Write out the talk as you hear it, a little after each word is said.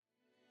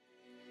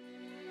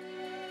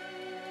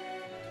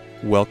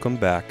Welcome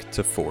back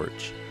to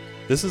Forge.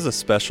 This is a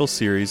special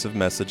series of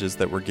messages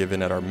that were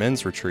given at our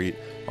men's retreat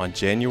on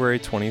January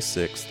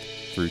 26th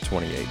through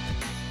 28th.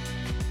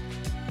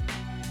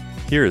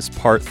 Here is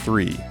part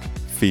 3,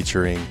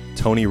 featuring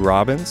Tony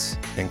Robbins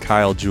and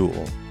Kyle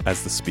Jewell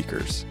as the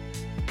speakers.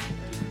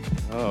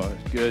 Oh,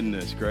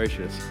 goodness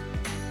gracious.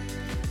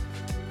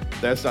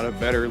 That's not a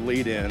better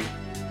lead-in.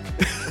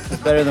 It's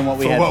better than what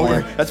we had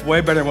planned. That's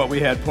way better than what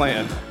we had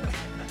planned.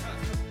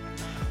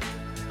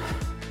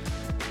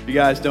 If you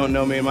guys don't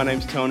know me, my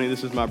name's Tony.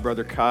 This is my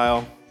brother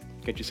Kyle.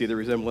 Can't you see the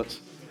resemblance?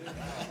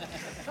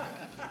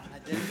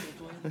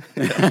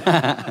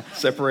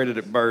 Separated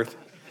at birth.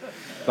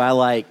 By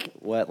like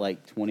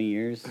 20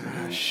 years?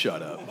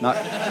 Shut up.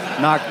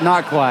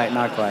 Not quite.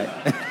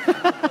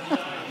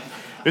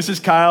 This is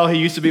Kyle. He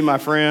used to be my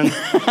friend.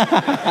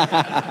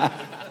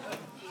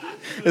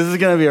 This is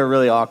going to be a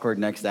really awkward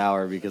next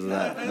hour because of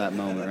that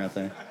moment right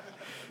there.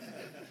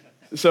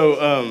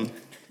 So,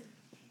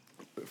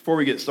 before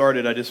we get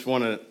started, I just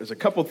want to, there's a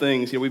couple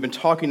things. We've been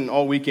talking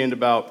all weekend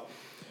about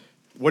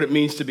what it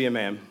means to be a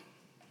man.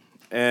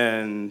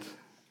 And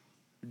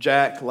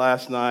Jack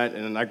last night,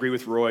 and I agree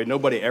with Roy,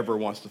 nobody ever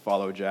wants to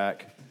follow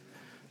Jack,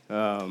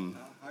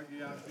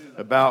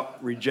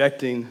 about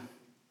rejecting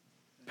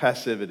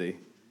passivity.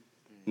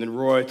 And then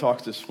Roy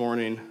talks this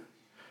morning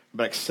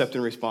about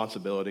accepting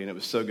responsibility, and it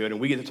was so good.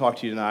 And we get to talk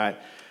to you tonight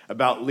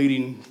about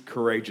leading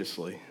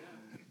courageously.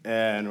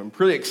 And I'm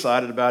pretty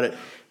excited about it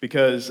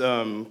because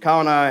Kyle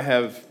and I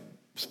have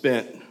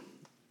spent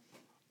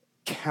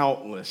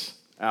countless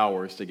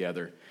hours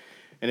together.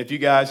 And if you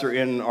guys are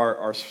in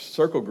our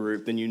circle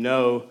group, then you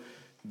know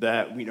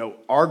that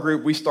our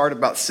group, we start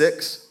about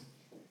 6,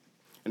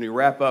 and we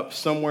wrap up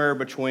somewhere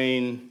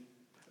between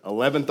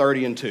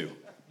 11:30 and 2.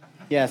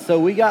 Yeah, so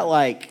we got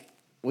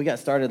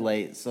started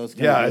late, so it's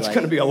going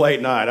to be a late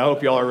night. I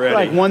hope y'all are ready.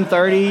 Like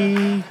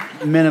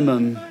 1:30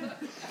 minimum.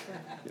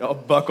 Y'all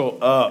buckle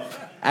up.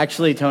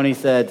 Actually, Tony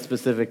said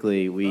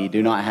specifically, we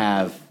do not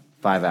have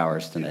 5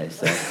 hours today,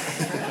 so.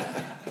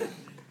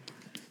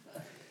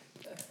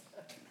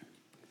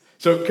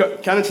 So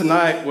kind of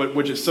tonight,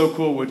 which is so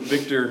cool, what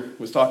Victor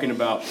was talking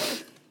about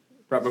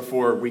right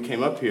before we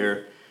came up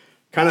here,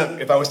 kind of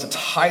if I was to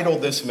title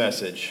this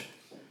message,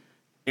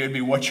 it would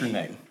be, "What's Your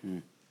Name?"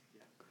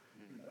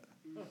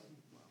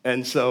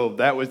 And so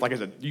that was, like I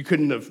said, you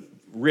couldn't have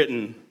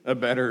written a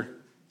better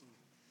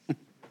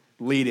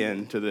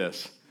lead-in to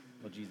this.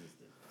 Well, Jesus did.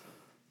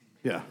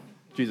 Yeah,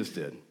 Jesus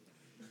did.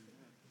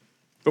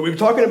 But we were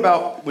talking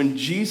about when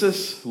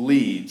Jesus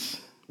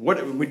leads,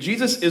 when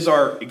Jesus is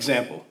our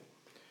example.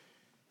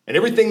 And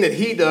everything that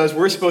he does,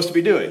 we're supposed to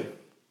be doing,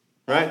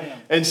 right? Yeah.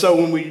 And so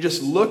when we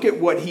just look at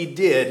what he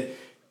did,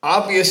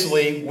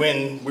 obviously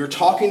when we're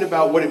talking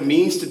about what it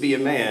means to be a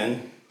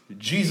man,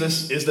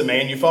 Jesus is the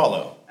man you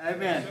follow.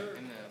 Amen.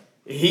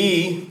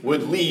 He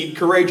would lead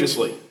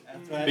courageously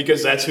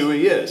because that's who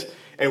he is.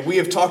 And we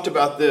have talked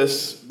about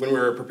this when we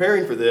were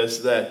preparing for this,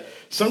 that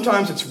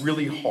sometimes it's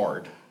really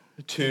hard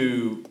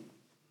to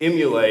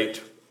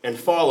emulate and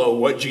follow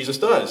what Jesus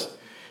does.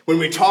 When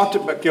we talked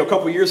about, a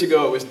couple years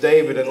ago, it was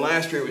David, and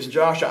last year it was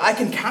Joshua. I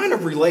can kind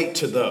of relate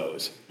to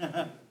those.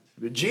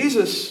 But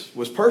Jesus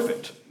was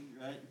perfect.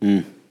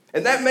 And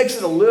that makes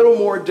it a little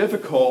more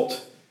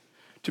difficult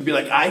to be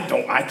like,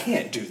 I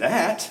can't do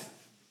that.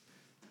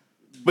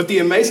 But the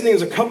amazing thing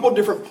is a couple of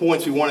different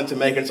points we wanted to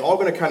make, and it's all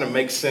going to kind of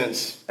make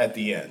sense at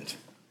the end.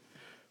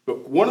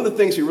 But one of the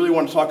things we really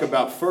want to talk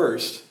about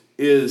first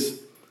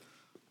is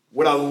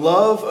what I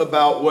love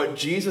about what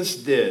Jesus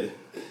did.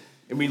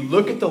 And we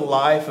look at the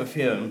life of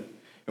him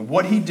and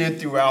what he did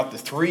throughout the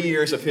 3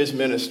 years of his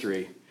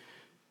ministry.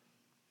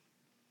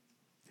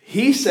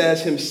 He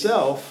says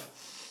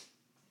himself,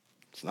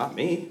 "It's not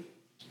me."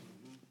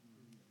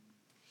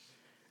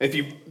 If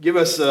you give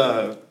us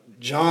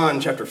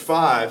John chapter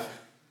 5,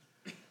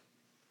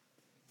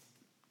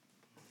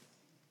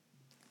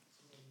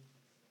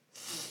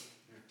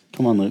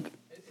 Come on, Luke.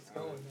 It's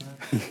going,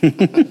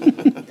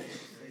 man.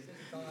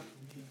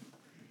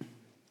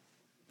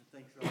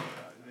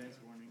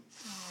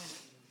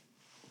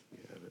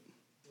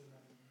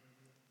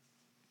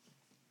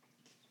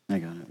 I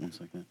got it. 1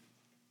 second.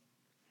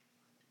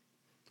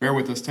 bear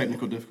with us,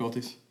 technical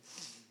difficulties.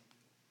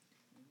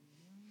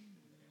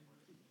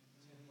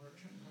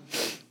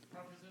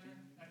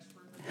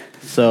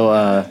 So,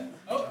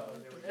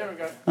 There we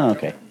go. oh,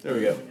 okay. There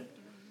we go.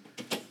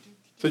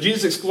 So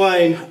Jesus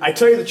explained, "I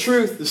tell you the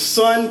truth, the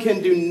Son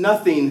can do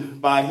nothing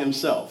by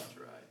himself.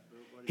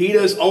 He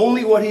does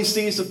only what he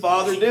sees the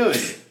Father doing.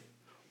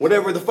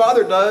 Whatever the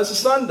Father does, the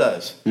Son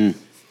does."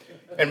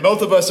 And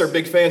both of us are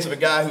big fans of a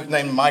guy who's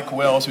named Mike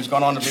Wells, who's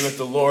gone on to be with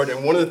the Lord.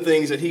 And one of the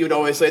things that he would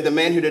always say, the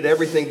man who did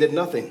everything did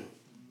nothing.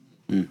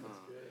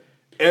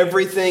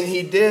 Everything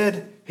he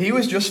did, he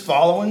was just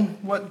following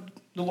what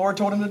the Lord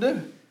told him to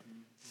do.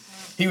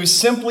 He was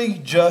simply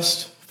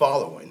just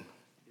following.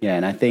 Yeah,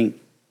 and I think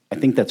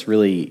that's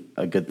really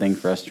a good thing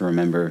for us to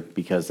remember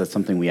because that's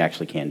something we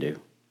actually can do.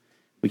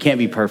 We can't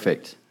be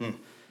perfect.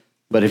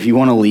 But if you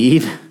want to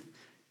lead,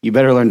 you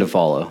better learn to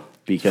follow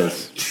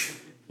because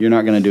you're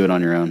not going to do it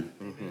on your own.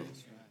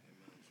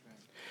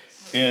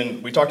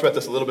 And we talked about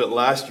this a little bit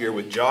last year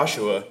with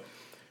Joshua.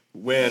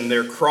 When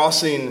they're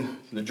crossing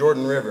the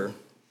Jordan River,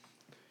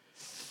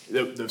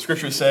 the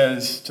scripture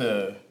says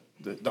the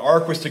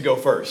ark was to go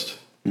first,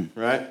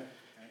 right?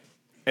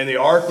 And the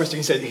ark was to,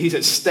 he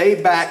said,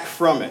 stay back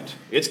from it.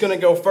 It's going to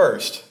go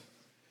first.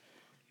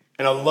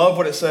 And I love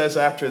what it says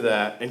after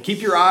that. And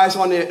keep your eyes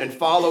on it and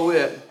follow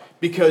it,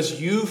 because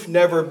you've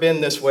never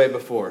been this way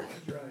before.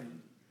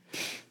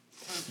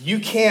 You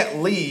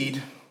can't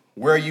lead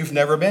where you've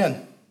never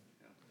been.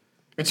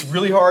 It's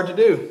really hard to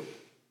do.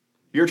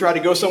 You ever tried to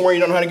go somewhere you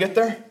don't know how to get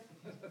there?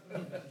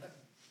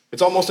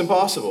 It's almost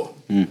impossible.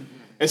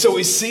 And so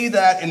we see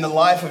that in the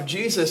life of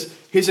Jesus.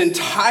 His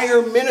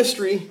entire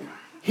ministry,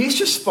 he's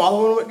just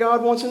following what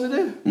God wants him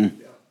to do.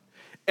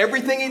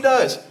 Everything he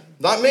does,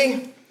 not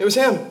me, it was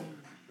him.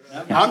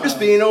 I'm just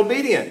being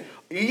obedient.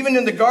 Even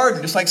in the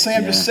garden, just like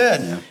Sam just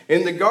said,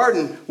 in the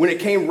garden, when it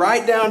came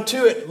right down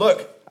to it,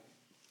 look,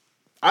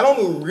 I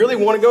don't really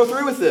want to go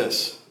through with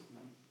this,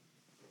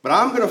 but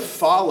I'm going to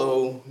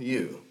follow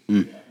you.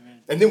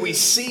 And then we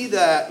see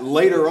that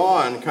later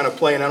on kind of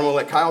playing out. I'm going to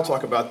let Kyle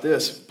talk about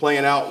this,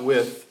 playing out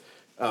with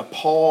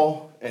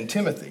Paul and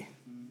Timothy.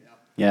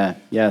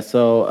 Yeah.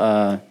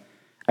 So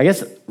I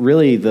guess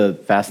really the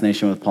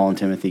fascination with Paul and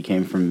Timothy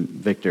came from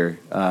Victor,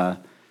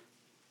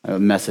 a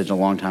message a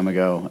long time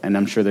ago, and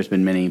I'm sure there's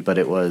been many, but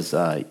it was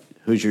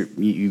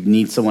you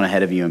need someone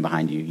ahead of you and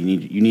behind you.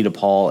 You need a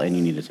Paul and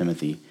you need a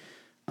Timothy.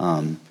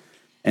 And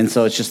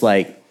so it's just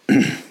like,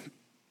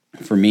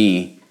 for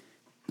me,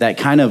 that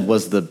kind of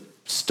was the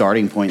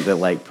starting point that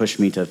like pushed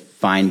me to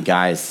find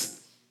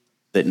guys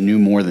that knew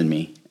more than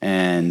me.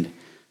 And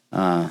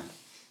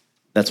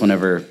that's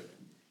whenever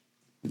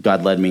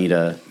God led me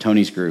to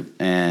Tony's group.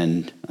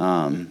 And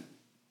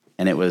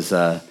it was,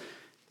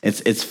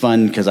 it's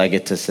fun because I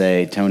get to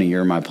say, Tony,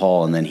 you're my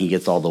Paul. And then he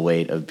gets all the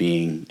weight of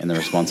being and the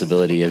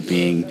responsibility of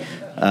being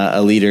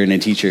a leader and a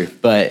teacher.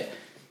 But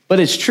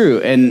it's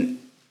true. And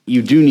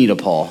you do need a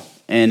Paul.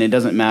 And it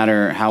doesn't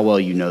matter how well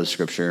you know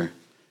Scripture.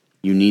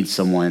 You need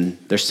someone.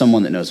 There's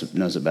someone that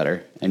knows it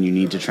better, and you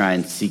need to try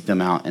and seek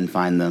them out and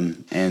find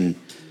them. And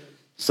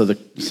so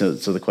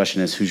the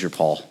question is, who's your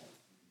Paul?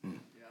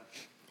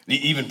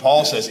 Even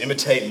Paul says,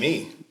 "Imitate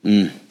me,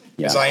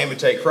 as I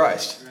imitate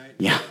Christ."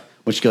 Yeah,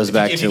 which goes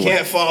back to if you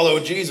can't follow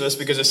Jesus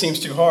because it seems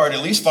too hard,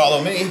 at least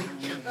follow me,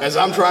 as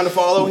I'm trying to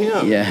follow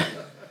him. Yeah,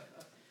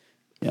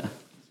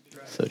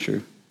 so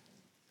true.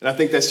 And I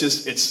think that's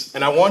just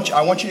and I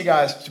want you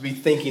guys to be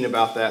thinking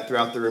about that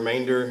throughout the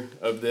remainder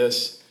of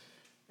this,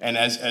 and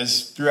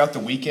as throughout the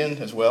weekend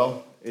as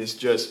well. Is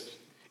just,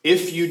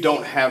 if you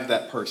don't have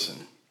that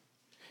person,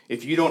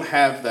 if you don't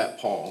have that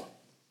Paul,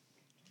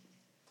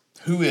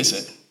 who is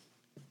it?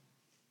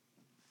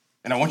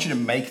 And I want you to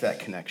make that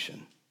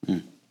connection.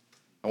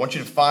 I want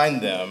you to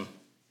find them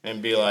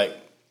and be like,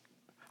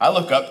 I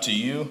look up to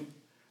you.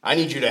 I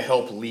need you to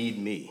help lead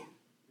me.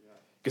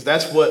 Because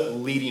that's what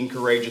leading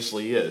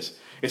courageously is.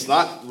 It's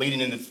not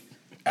leading in the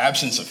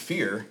absence of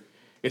fear.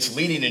 It's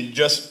leading in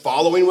just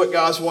following what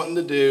God's wanting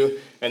to do,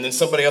 and then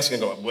somebody else can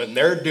go, when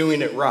they're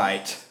doing it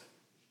right,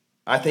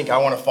 I think I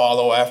want to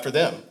follow after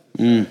them.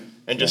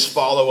 And just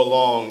follow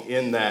along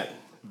in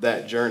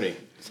that journey.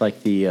 It's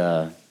like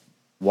the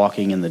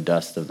walking in the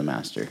dust of the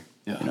master.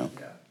 Yeah. You know?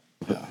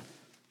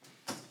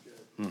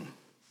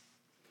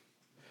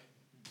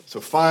 So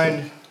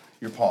find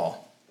your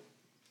Paul.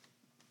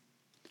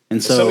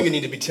 And so some of you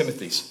need to be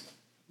Timothy's.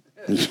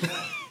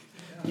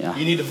 Yeah.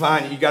 You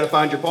got to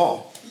find your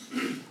Paul.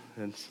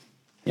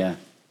 Yeah.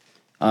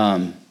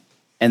 And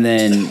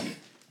then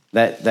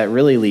that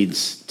really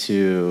leads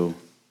to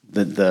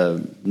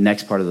the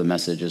next part of the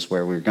message, is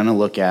where we're going to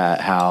look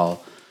at how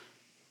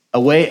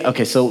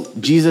so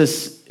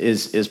Jesus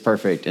is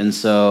perfect. And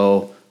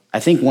so I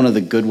think one of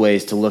the good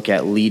ways to look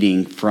at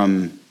leading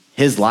from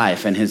his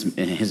life and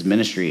his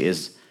ministry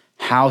is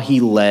how he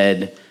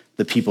led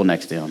the people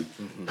next to him.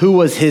 Who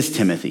was his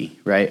Timothy,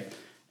 right?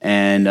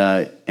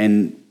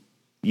 And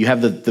you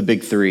have the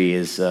big three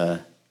is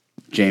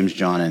James,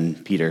 John,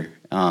 and Peter.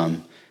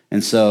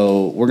 And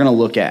so we're going to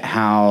look at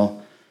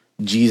how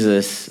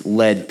Jesus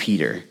led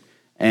Peter.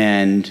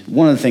 And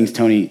one of the things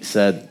Tony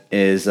said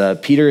is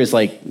Peter is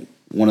like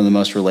one of the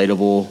most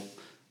relatable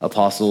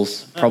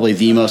apostles, probably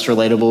the most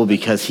relatable,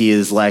 because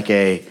he's like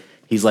a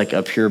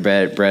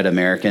purebred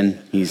American.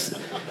 He's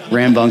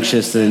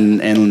rambunctious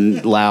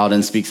and loud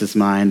and speaks his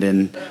mind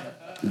and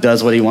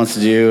does what he wants to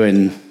do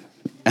and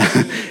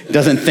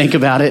doesn't think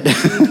about it.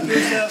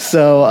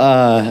 So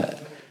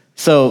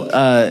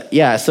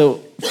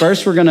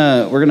first we're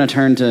gonna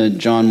turn to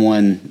John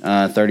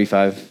 1,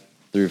 35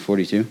 through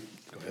 42.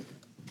 Go ahead.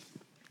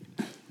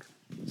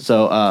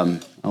 So,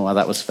 oh wow,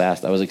 that was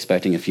fast. I was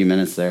expecting a few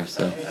minutes there,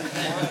 so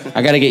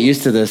I got to get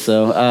used to this.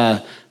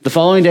 So, the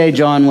following day,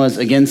 John was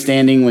again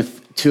standing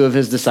with two of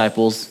his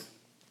disciples.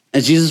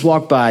 As Jesus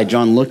walked by,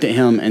 John looked at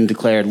him and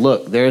declared,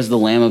 "Look, there is the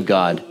Lamb of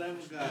God."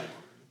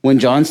 When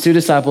John's two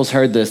disciples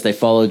heard this, they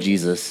followed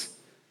Jesus.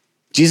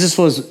 Jesus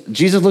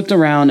looked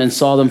around and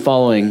saw them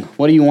following.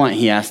 "What do you want?"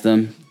 he asked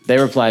them. They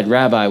replied,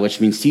 "Rabbi," which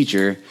means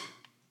teacher,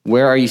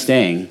 "where are you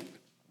staying?"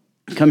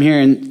 Come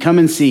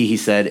and see, he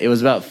said. It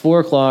was about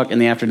 4:00 in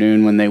the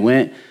afternoon when they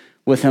went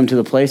with him to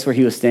the place where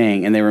he was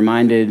staying, and they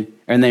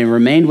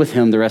remained with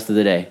him the rest of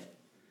the day.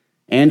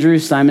 Andrew,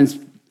 Simon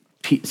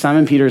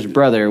Peter's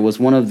brother, was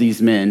one of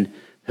these men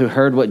who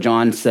heard what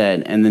John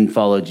said and then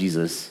followed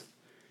Jesus.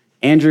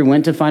 Andrew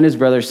went to find his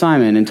brother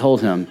Simon and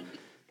told him,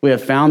 "We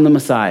have found the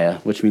Messiah,"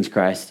 which means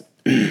Christ.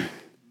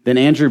 Then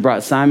Andrew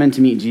brought Simon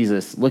to meet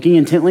Jesus. Looking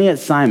intently at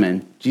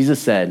Simon, Jesus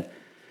said,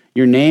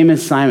 "Your name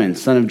is Simon,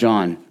 son of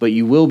John, but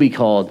you will be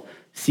called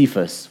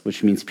Cephas,"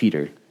 which means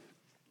Peter.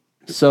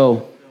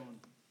 So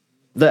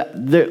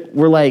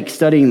we're like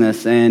studying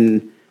this,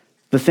 and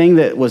the thing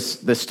that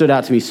stood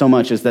out to me so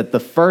much is that the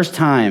first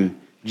time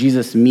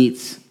Jesus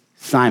meets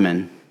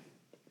Simon,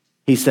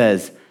 he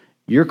says,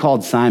 "You're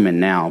called Simon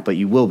now, but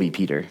you will be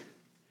Peter.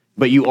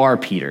 But you are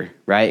Peter,"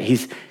 right?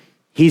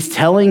 He's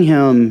telling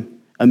him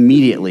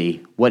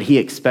immediately what he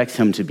expects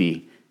him to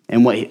be.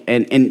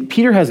 And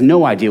Peter has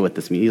no idea what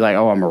this means. He's like,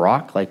 "Oh, I'm a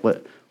rock? Like,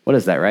 what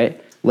is that,"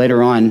 right?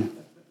 Later on,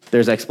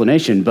 there's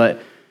explanation.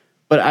 But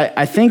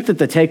I think that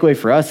the takeaway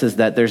for us is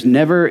that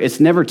it's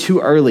never too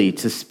early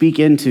to speak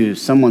into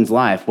someone's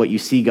life what you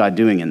see God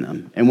doing in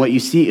them and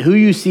who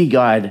you see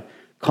God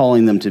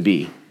calling them to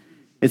be.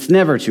 It's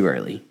never too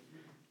early.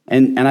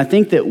 And I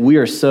think that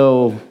we're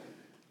so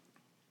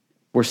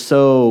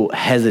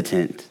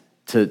hesitant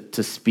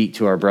to speak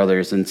to our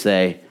brothers and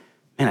say,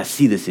 "Man, I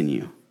see this in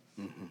you."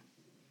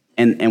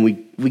 And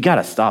we got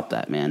to stop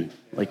that, man.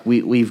 Like,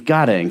 we've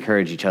got to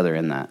encourage each other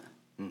in that.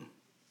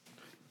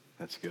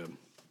 That's good.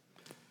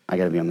 I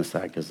got to be on this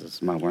side because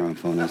it's where my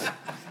phone is.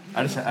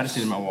 I just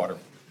needed my water.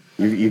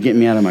 You're getting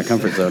me out of my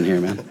comfort zone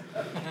here, man.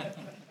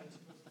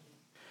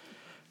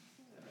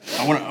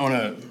 I want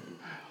to,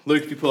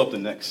 Luke, if you pull up the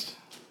next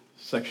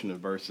section of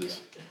verses.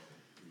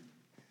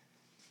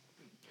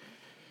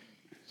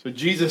 So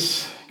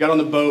Jesus got on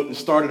the boat and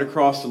started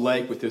across the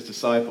lake with his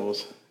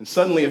disciples, and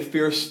suddenly a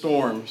fierce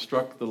storm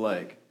struck the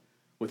lake,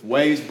 with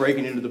waves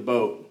breaking into the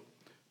boat,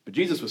 but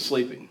Jesus was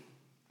sleeping.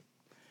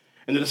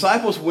 And the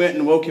disciples went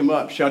and woke him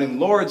up, shouting,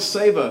 "Lord,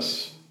 save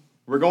us,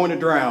 we're going to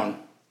drown."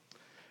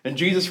 And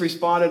Jesus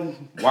responded,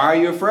 "Why are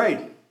you afraid?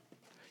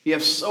 You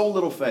have so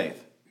little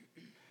faith."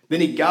 Then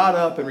he got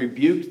up and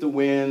rebuked the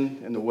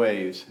wind and the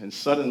waves, and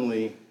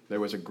suddenly there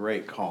was a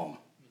great calm.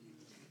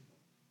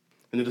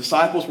 And the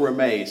disciples were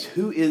amazed.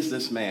 "Who is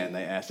this man?"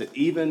 they asked, "that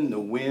even the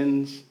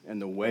winds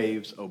and the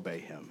waves obey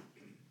him."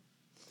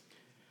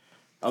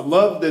 I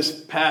love this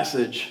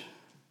passage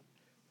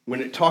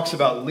when it talks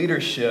about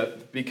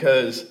leadership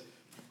because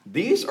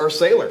these are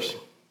sailors.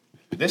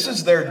 This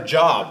is their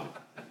job.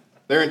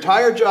 Their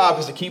entire job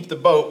is to keep the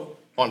boat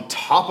on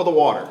top of the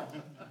water.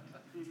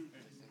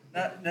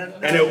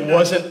 And it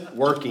wasn't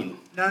working.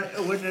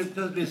 It wasn't supposed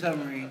to be a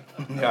submarine.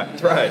 Yeah,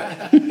 that's right.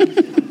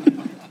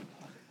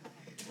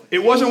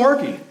 It wasn't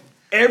working.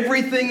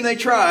 Everything they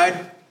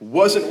tried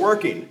wasn't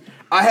working.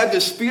 I have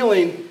this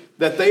feeling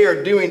that they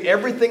are doing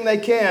everything they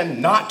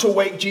can not to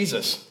wake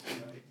Jesus.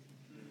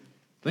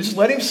 They just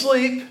let him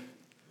sleep.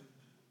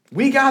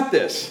 We got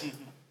this.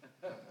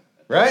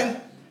 Right?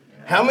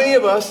 How many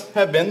of us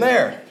have been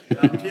there?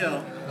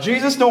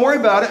 Jesus, don't worry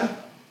about it.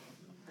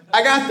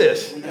 I got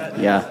this.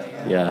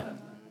 Yeah.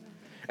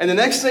 And the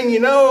next thing you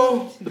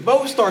know, the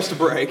boat starts to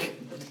break.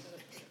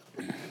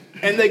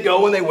 And they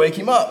go and they wake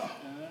him up.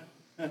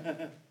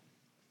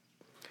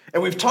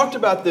 And we've talked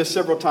about this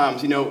several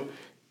times,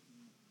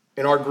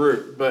 in our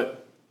group,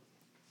 but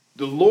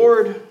the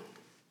Lord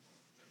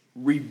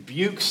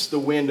rebukes the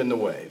wind and the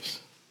waves.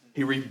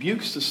 He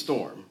rebukes the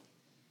storm,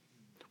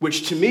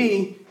 which to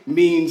me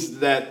means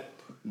that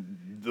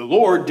the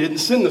Lord didn't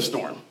send the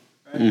storm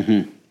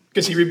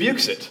because he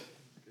rebukes it.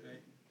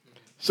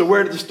 So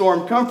where did the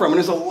storm come from? And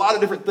there's a lot of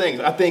different things.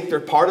 I think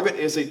part of it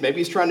is that maybe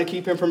he's trying to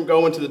keep him from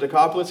going to the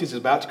Decapolis. He's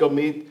about to go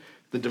meet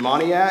the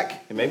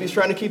demoniac, and maybe he's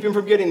trying to keep him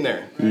from getting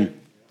there.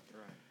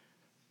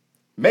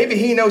 Maybe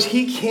he knows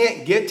he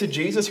can't get to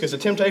Jesus because the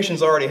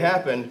temptation's already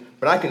happened,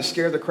 but I can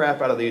scare the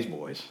crap out of these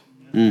boys.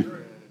 And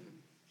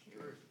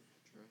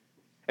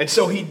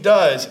so he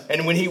does,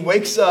 and when he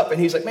wakes up and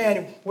he's like,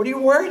 "Man, what are you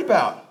worried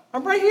about?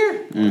 I'm right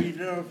here.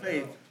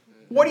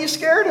 What are you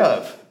scared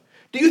of?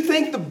 Do you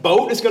think the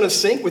boat is going to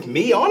sink with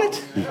me on it?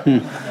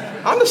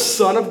 I'm the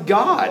Son of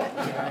God."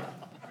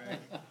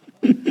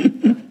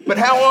 But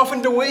how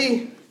often do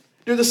we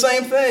do the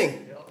same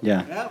thing?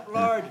 Yeah.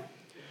 Lord.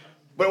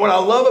 But what I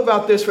love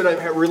about this, when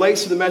it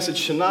relates to the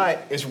message tonight,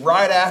 is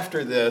right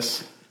after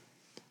this,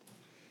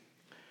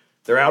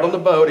 they're out on the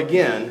boat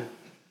again,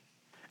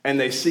 and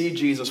they see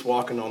Jesus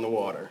walking on the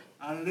water.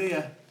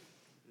 Hallelujah.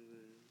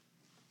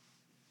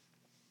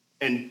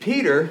 And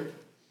Peter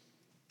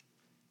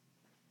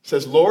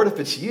says, "Lord, if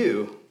it's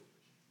you,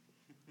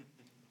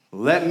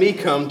 let me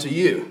come to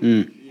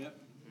you."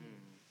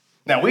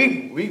 Now,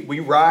 we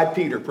ride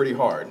Peter pretty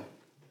hard.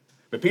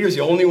 But Peter's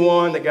the only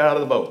one that got out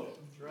of the boat.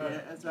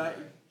 That's right.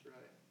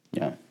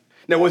 Yeah.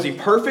 Now, was he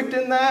perfect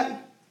in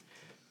that?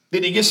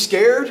 Did he get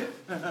scared?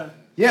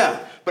 Yeah.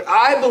 But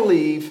I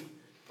believe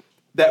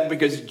that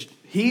because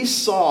he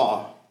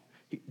saw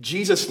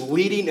Jesus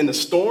leading in the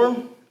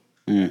storm,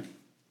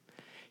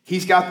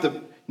 He's got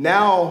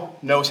now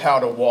knows how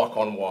to walk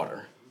on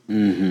water.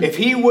 Mm-hmm. If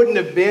he wouldn't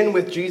have been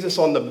with Jesus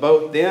on the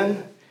boat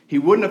then, he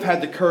wouldn't have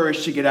had the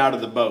courage to get out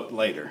of the boat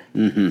later.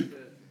 Mm-hmm.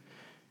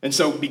 And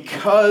so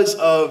because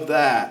of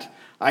that,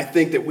 I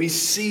think that we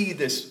see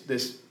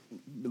this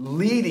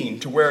leading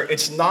to where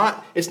it's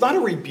not a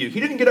rebuke. He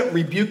didn't get up and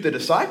rebuke the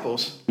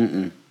disciples.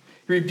 Mm-mm.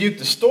 He rebuked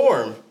the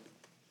storm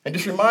and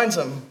just reminds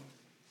them,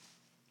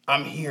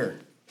 I'm here.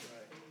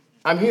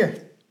 I'm here.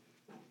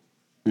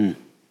 I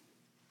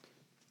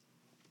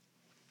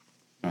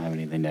don't have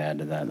anything to add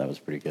to that. That was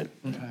pretty good.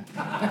 Okay.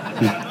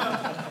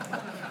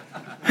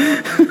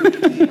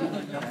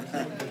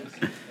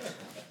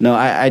 No,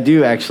 I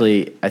do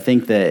actually. I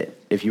think that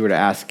if you were to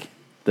ask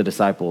the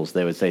disciples,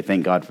 they would say,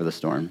 thank God for the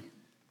storm.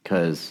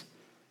 Because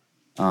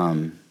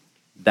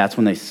that's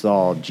when they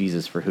saw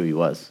Jesus for who he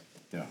was.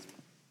 Yeah.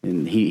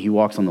 And he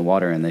walks on the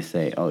water and they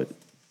say, oh,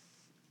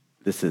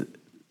 this is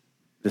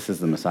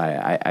the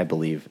Messiah. I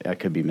believe. I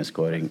could be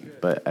misquoting,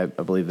 but I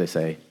believe they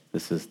say,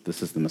 this is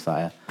the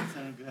Messiah.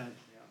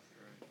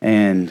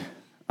 And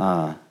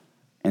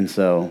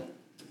so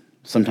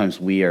sometimes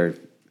we're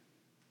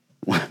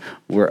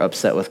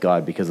upset with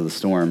God because of the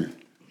storm,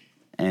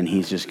 and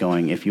he's just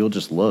going, if you'll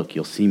just look,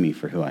 you'll see me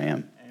for who I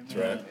am. That's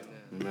right.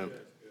 Amen.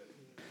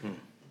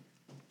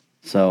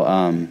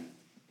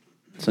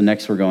 So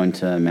next we're going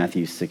to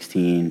Matthew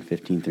 16,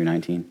 15 through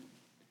 19,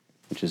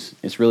 which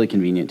it's really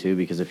convenient too,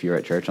 because if you're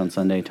at church on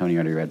Sunday, Tony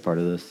already read part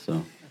of this,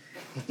 so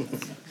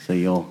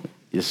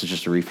this is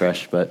just a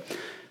refresh. But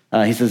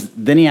he says,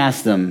 then he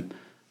asked them,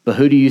 but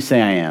who do you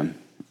say I am?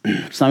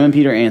 Simon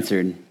Peter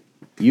answered,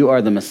 you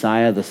are the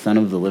Messiah, the Son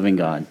of the living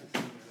God.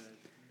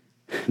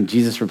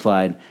 Jesus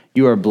replied,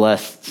 you are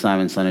blessed,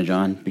 Simon, son of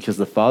John, because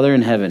the Father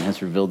in heaven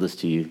has revealed this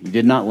to you. You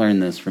did not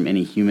learn this from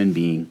any human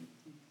being.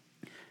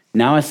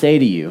 Now I say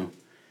to you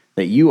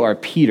that you are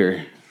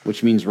Peter,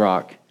 which means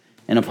rock,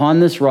 and upon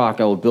this rock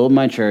I will build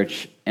my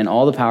church, and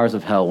all the powers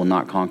of hell will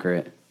not conquer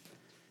it.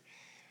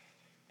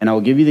 And I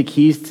will give you the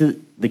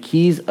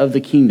keys of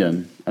the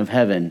kingdom of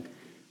heaven.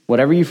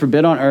 Whatever you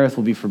forbid on earth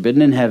will be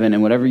forbidden in heaven,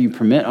 and whatever you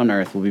permit on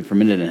earth will be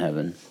permitted in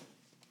heaven.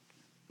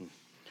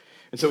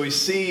 And so we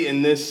see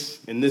in this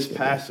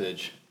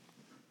passage,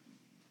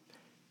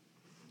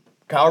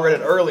 Kyle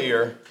read it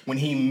earlier, when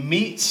he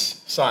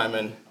meets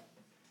Simon,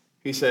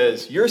 he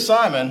says, you're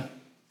Simon,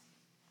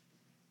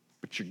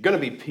 but you're going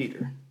to be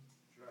Peter.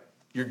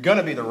 You're going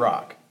to be the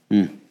rock.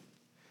 Mm.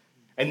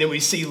 And then we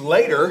see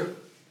later,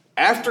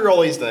 after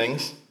all these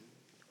things,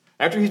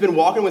 after he's been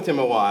walking with him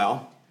a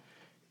while,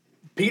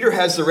 Peter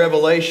has the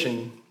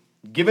revelation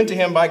given to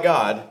him by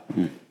God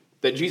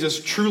that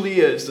Jesus truly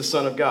is the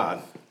Son of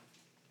God.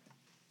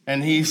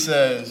 And he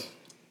says,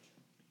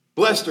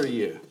 blessed are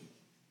you.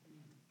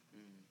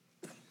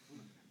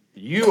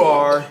 You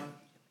are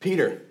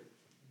Peter.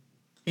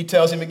 He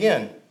tells him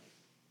again.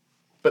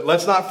 But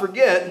let's not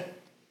forget,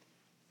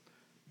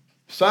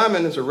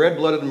 Simon is a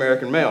red-blooded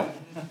American male.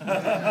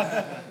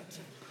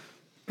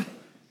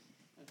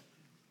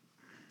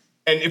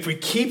 And if we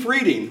keep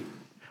reading,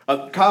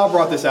 Kyle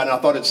brought this out, and I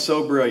thought it's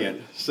so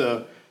brilliant.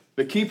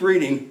 But keep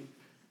reading.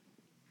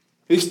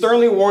 He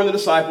sternly warned the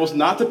disciples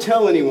not to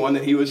tell anyone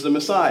that he was the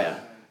Messiah.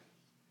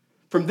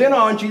 From then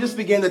on, Jesus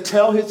began to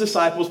tell his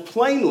disciples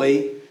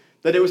plainly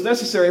that it was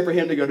necessary for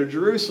him to go to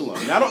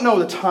Jerusalem. Now, I don't know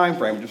the time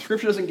frame. The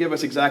scripture doesn't give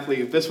us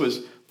exactly if this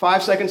was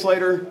 5 seconds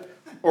later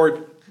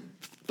or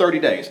 30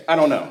 days. I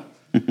don't know.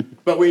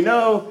 But we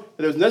know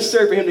that it was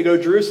necessary for him to go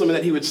to Jerusalem and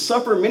that he would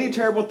suffer many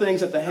terrible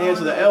things at the hands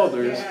of the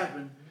elders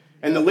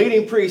and the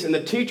leading priests and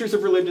the teachers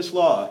of religious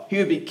law. He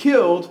would be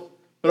killed,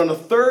 but on the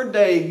third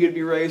day he would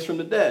be raised from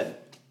the dead.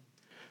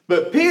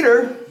 But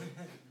Peter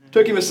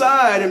took him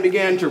aside and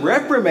began to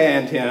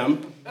reprimand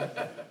him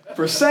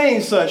for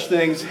saying such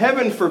things.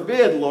 Heaven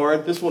forbid,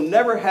 Lord, this will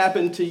never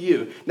happen to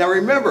you. Now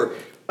remember,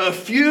 a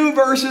few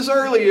verses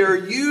earlier,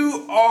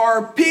 you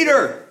are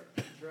Peter.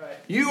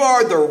 You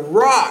are the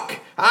rock.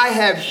 I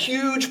have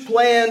huge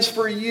plans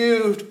for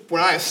you.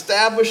 When I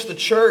establish the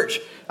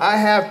church, I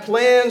have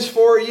plans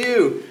for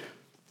you.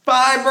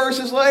 5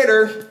 verses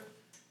later,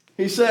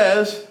 he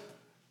says,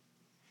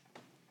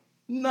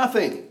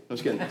 nothing. I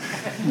was kidding.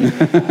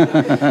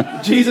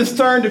 Jesus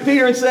turned to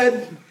Peter and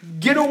said,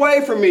 get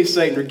away from me,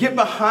 Satan, or get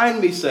behind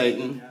me,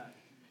 Satan.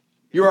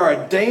 You are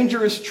a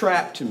dangerous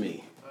trap to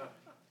me.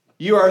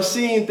 You are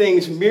seeing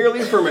things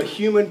merely from a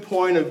human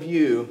point of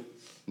view,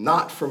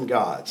 not from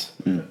God's.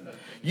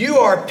 You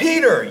are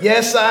Peter.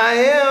 Yes, I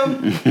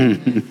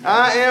am.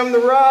 I am the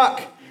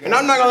rock. And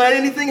I'm not going to let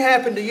anything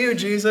happen to you,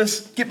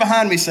 Jesus. Get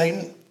behind me,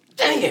 Satan.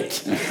 Dang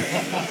it.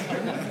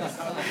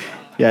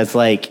 Yeah, it's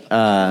like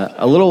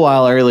a little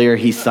while earlier,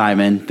 he's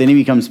Simon. Then he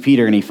becomes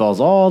Peter, and he falls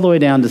all the way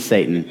down to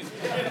Satan.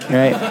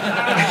 Right?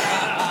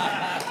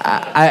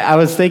 I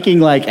was thinking,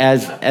 like,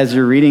 as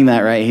you're reading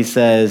that, right,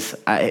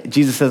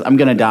 Jesus says, I'm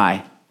going to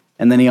die.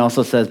 And then he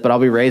also says, but I'll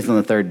be raised on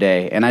the third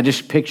day. And I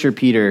just picture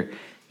Peter,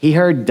 he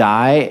heard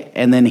die,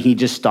 and then he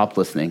just stopped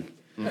listening.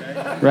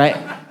 Right?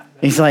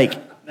 He's like,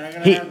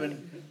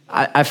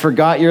 I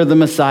forgot you're the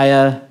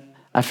Messiah.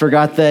 I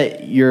forgot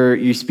that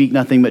you speak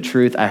nothing but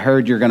truth. I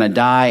heard you're going to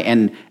die,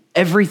 and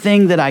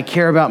everything that I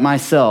care about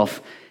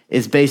myself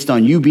is based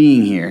on you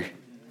being here.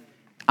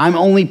 I'm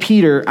only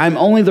Peter. I'm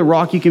only the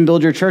rock you can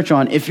build your church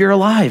on if you're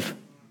alive.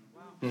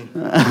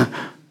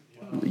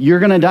 You're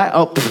going to die.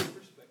 Oh,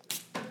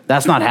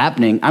 that's not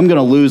happening. I'm going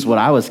to lose what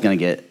I was going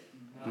to get.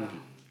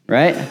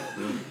 Right?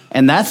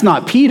 And that's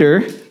not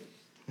Peter.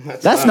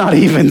 That's not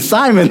even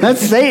Simon.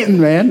 That's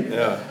Satan, man.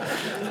 Yeah.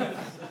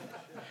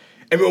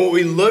 And when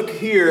we look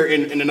here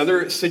in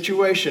another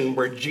situation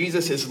where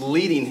Jesus is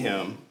leading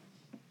him,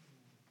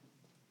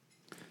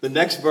 the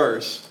next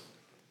verse,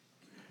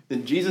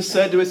 then Jesus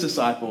said to his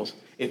disciples,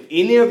 if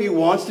any of you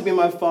wants to be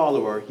my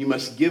follower, you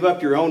must give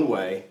up your own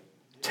way,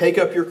 take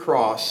up your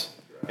cross,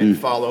 and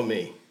follow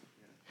me.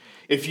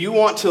 If you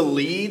want to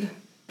lead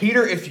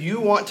Peter, if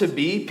you want to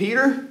be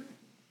Peter,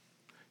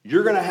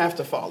 you're going to have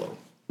to follow.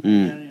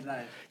 You're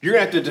going to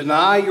have to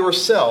deny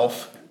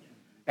yourself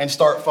and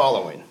start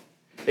following.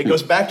 It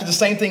goes back to the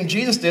same thing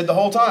Jesus did the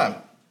whole time.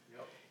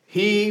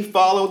 He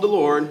followed the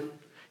Lord.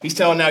 He's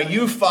telling, now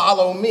you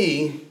follow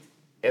me.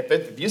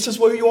 If this is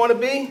where you want to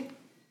be,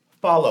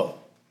 follow.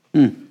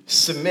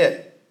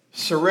 Submit,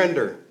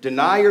 surrender,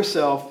 deny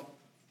yourself,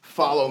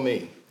 follow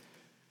me.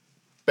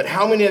 But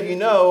how many of you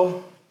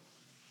know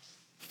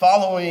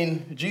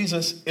following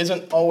Jesus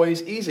isn't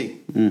always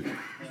easy?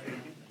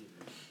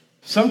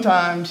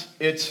 Sometimes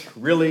it's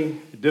really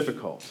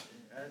difficult.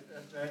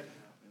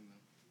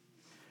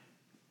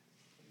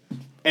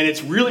 And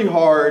it's really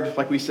hard,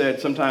 like we said,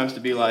 sometimes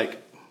to be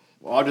like,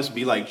 well, I'll just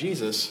be like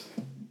Jesus.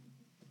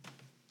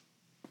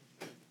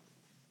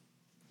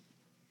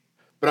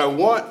 But I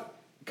want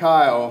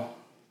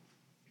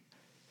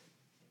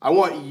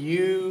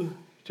you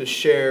to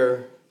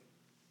share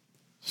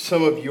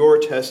some of your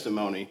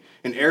testimony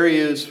in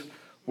areas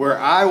where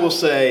I will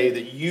say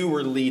that you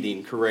were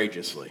leading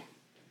courageously.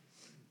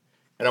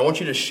 And I want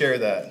you to share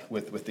that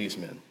with these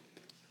men.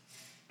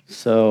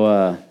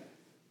 So,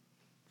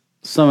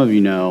 some of you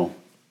know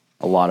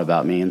a lot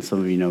about me, and some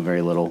of you know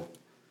very little.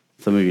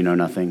 Some of you know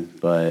nothing,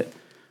 but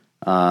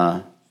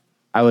I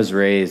was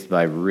raised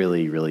by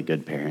really, really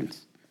good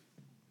parents.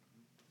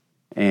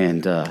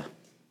 And I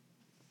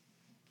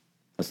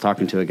was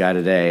talking to a guy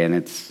today, and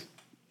it's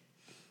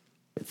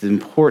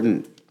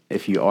important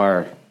if you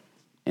are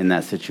in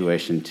that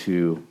situation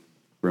to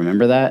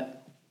remember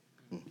that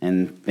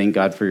and thank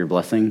God for your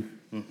blessing.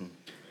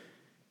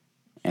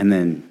 And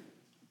then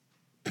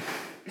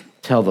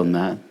tell them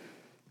that.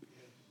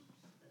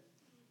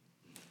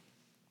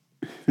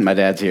 My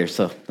dad's here,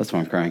 so that's why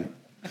I'm crying.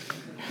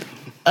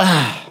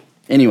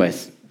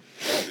 Anyways,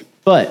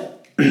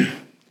 but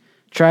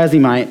try as he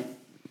might,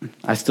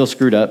 I still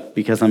screwed up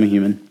because I'm a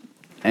human.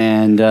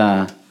 And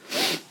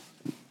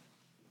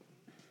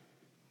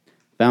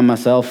found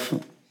myself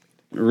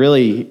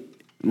really,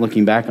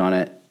 looking back on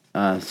it,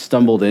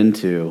 stumbled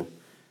into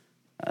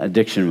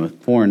addiction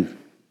with porn.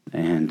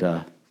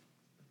 And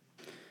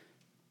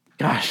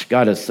gosh,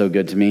 God is so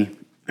good to me.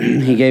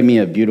 He gave me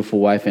a beautiful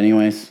wife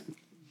anyways,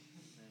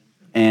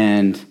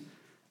 and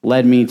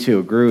led me to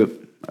a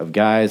group of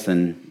guys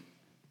and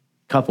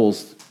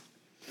couples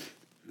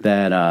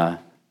that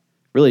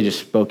really just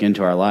spoke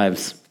into our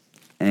lives.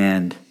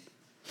 And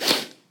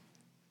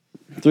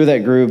through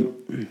that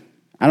group,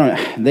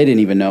 they didn't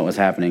even know it was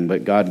happening,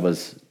 but God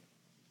was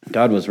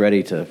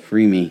ready to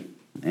free me.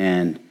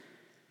 And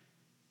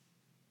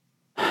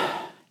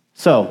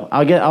so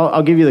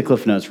I'll give you the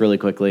Cliff Notes really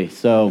quickly.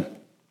 So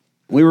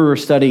we were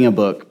studying a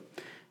book,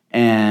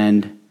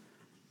 and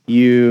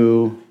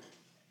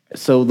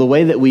so the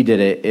way that we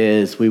did it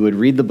is we would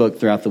read the book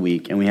throughout the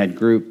week, and we had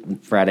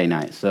group Friday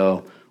night.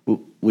 So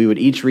we would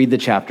each read the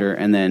chapter,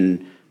 and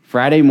then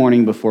Friday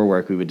morning before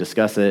work, we would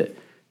discuss it,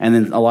 and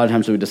then a lot of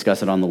times we would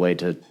discuss it on the way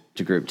to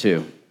group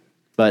 2.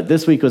 But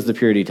this week was the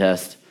purity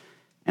test,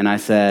 and I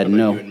said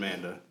no. You and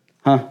Manda.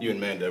 Huh? You and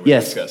Manda would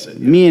yes, discuss it.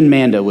 Me and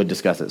Manda would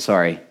discuss it,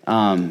 sorry.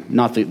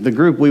 Not the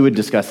group, we would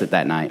discuss it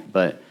that night,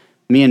 but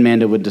me and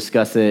Manda would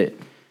discuss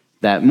it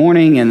that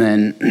morning, and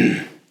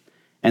then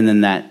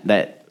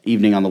that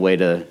evening on the way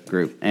to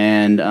group.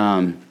 And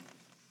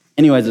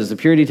anyways, it was a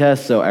purity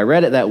test, so I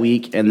read it that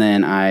week, and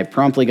then I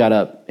promptly got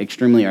up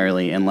extremely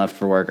early and left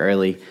for work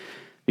early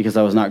because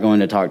I was not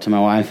going to talk to my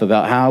wife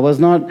about how I was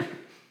not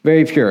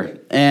very pure.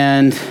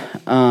 And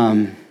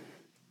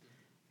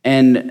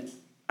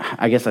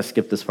I guess I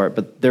skipped this part,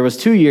 but there was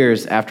 2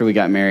 years after we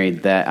got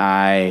married that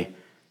I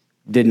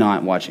did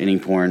not watch any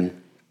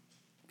porn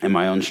in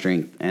my own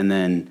strength. And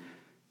then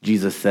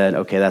Jesus said,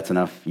 okay, that's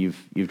enough.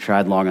 You've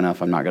tried long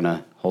enough. I'm not going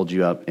to hold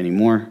you up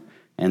anymore,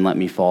 and let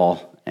me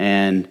fall.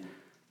 And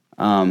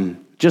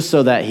just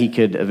so that he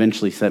could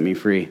eventually set me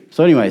free.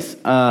 So anyways,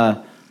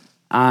 I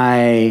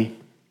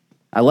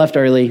left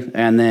early,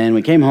 and then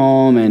we came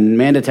home, and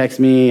Amanda texted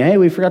me, hey,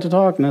 we forgot to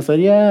talk. And I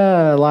said,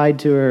 yeah, I lied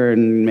to her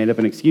and made up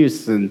an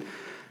excuse. And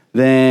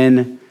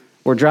then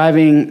we're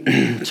driving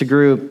to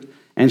group,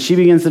 and she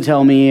begins to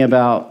tell me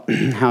about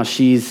how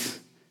she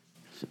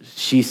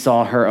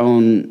saw her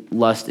own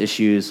lust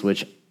issues,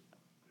 which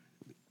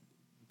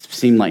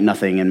seemed like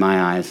nothing in my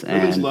eyes.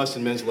 Women's And lust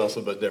and men's lust are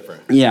a bit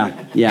different.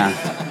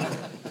 yeah.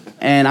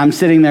 And I'm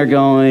sitting there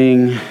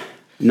going,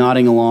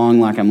 nodding along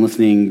like I'm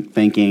listening,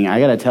 thinking,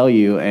 I got to tell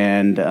you,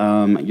 and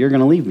you're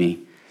going to leave me.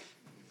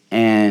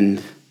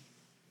 And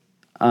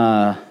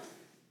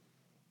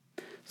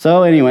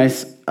so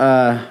anyways,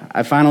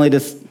 I finally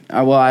just,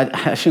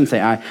 I shouldn't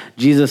say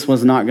Jesus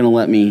was not going to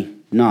let me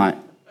not.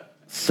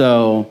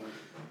 So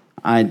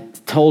I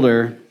told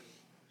her,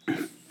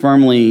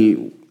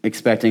 firmly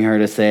expecting her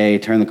to say,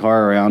 turn the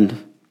car around.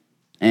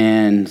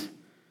 And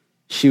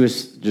she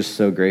was just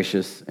so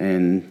gracious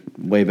and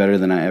way better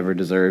than I ever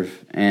deserved.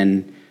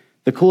 And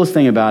the coolest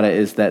thing about it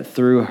is that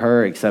through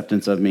her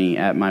acceptance of me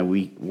at my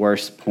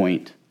worst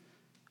point,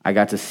 I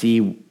got to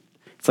see,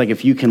 it's like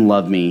if you can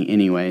love me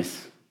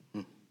anyways,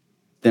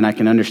 then I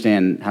can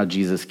understand how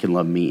Jesus can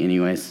love me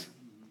anyways.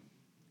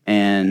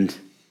 And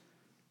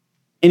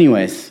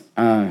anyways,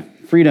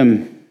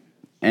 freedom.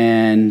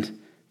 And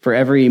for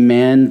every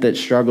man that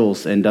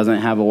struggles and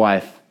doesn't have a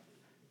wife,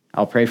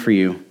 I'll pray for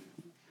you.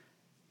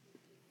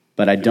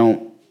 But I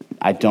don't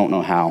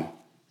know how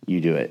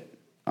you do it.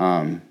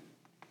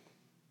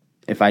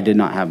 If I did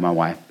not have my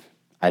wife,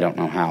 I don't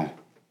know how.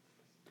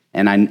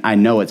 And I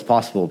know it's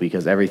possible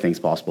because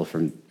everything's possible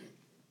through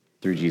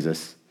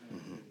Jesus.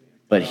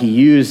 But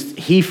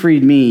he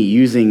freed me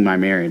using my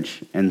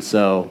marriage. And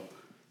so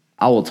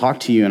I will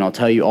talk to you and I'll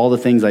tell you all the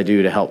things I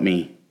do to help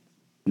me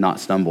not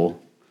stumble.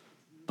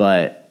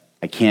 But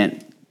I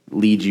can't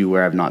lead you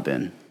where I've not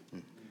been.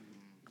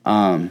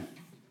 So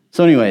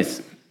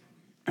anyways,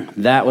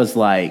 that was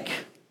like,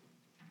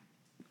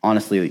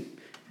 honestly,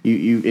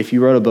 you if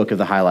you wrote a book of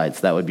the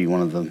highlights, that would be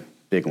one of the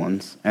big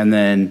ones. And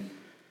then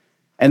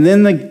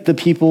the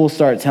people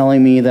start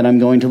telling me that I'm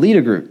going to lead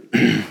a group.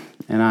 And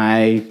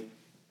I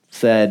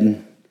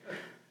said,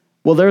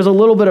 well, there's a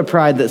little bit of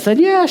pride that said,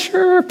 yeah,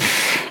 sure,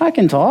 I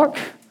can talk.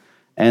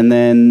 And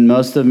then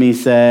most of me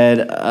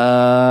said,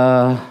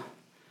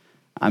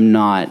 I'm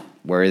not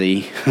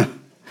worthy.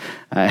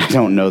 I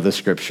don't know the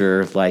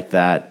scripture like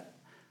that.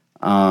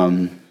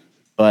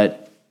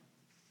 But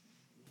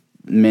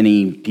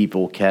many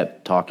people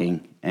kept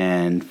talking,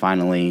 and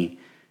finally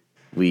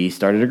we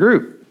started a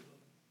group.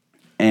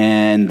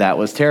 And that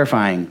was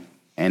terrifying.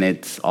 And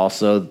it's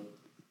also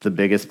the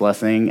biggest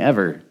blessing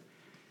ever.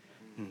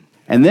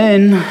 And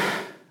then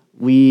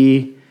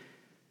we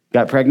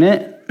got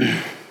pregnant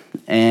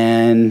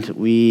and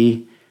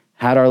we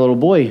had our little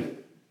boy,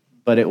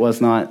 but it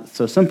was not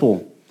so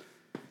simple.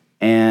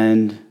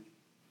 And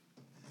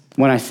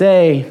when I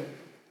say,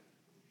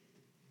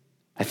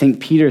 I think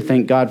Peter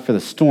thanked God for the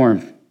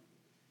storm,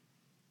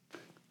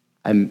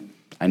 I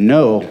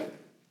know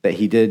that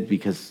he did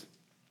because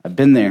I've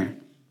been there.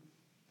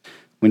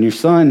 When your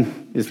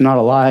son is not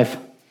alive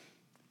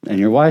and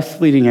your wife's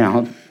bleeding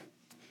out,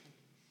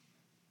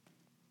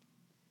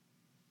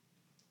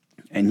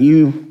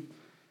 and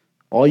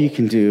all you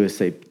can do is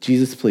say,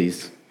 Jesus,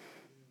 please.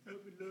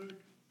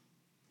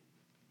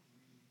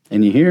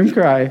 And you hear him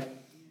cry.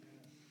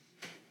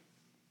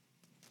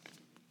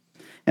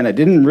 And I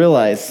didn't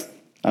realize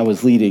I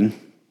was leading.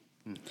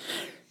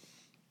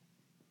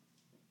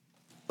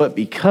 But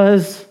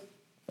because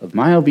of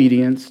my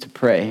obedience to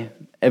pray,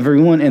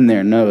 everyone in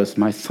there knows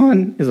my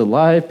son is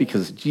alive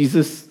because of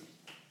Jesus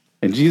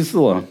and Jesus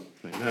alone.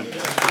 Amen.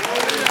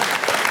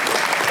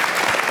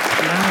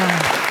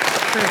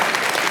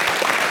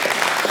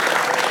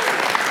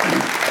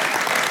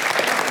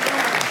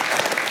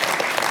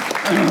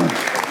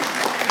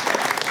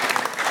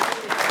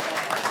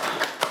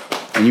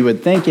 And you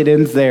would think it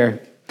ends there.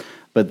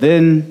 But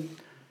then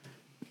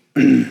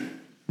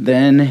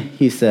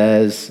he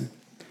says,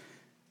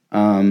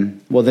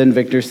 then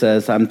Victor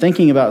says, I'm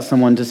thinking about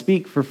someone to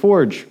speak for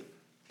Forge.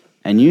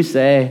 And you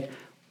say,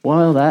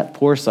 well, that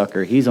poor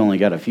sucker, he's only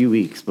got a few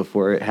weeks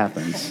before it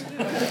happens.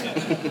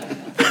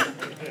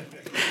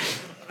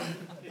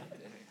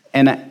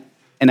 and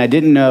I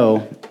didn't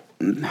know.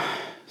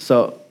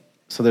 So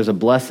there's a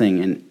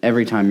blessing in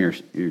every time you're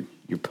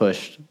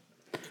pushed.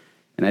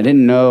 And I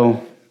didn't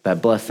know that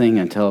blessing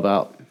until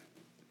about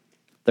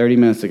 30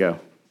 minutes ago.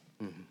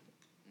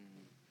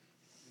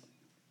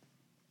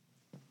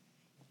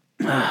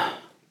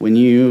 When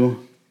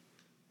you,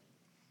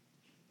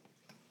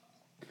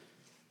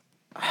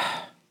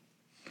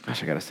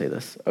 gosh, I gotta say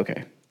this.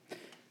 Okay.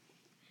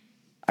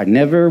 I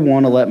never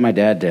want to let my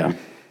dad down.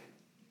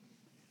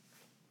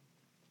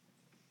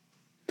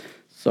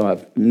 So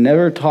I've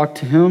never talked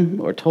to him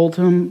or told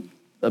him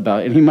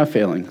about any of my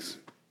failings.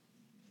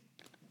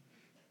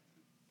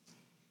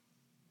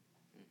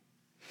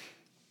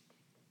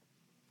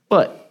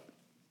 But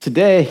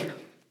today,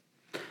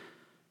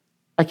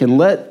 I can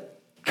let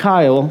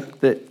Kyle,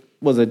 that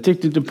was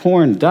addicted to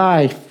porn,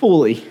 die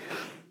fully.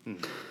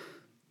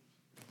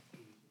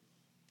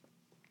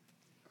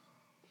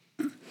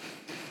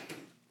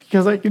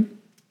 Because I can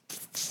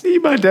see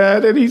my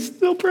dad and he's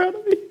still proud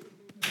of me.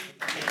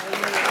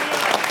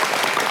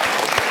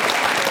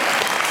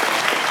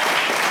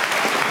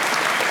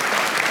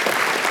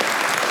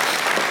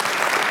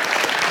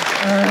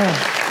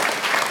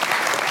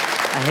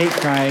 I hate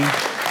crying.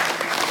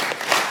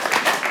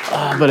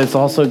 but it's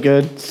also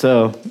good.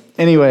 So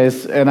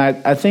anyways, and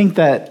I think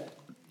that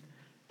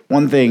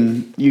one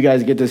thing you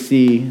guys get to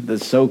see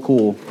that's so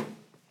cool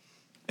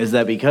is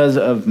that because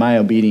of my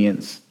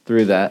obedience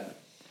through that,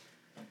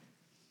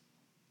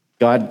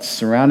 God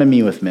surrounded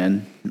me with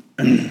men,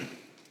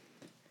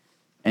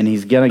 and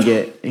he's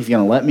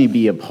gonna let me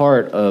be a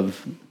part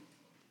of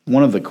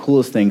one of the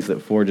coolest things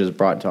that Forge has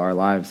brought to our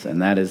lives,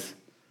 and that is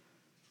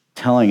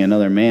telling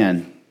another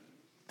man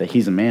that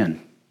he's a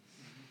man.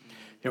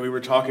 Yeah, we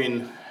were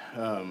talking,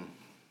 and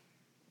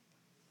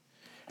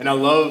I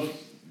love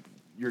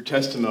your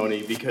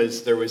testimony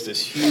because there was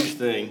this huge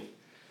thing,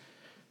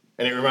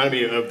 and it reminded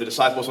me of the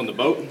disciples on the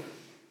boat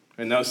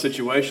in those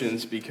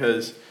situations,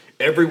 because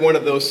every one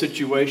of those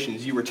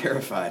situations you were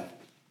terrified.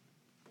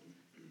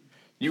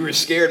 You were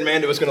scared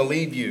Amanda was going to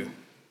leave you.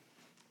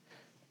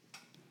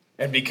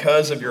 And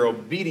because of your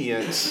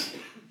obedience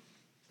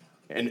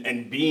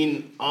and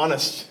being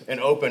honest and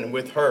open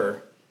with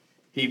her,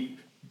 he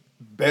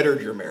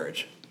bettered your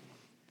marriage.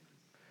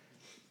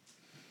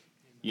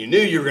 You knew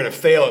you were going to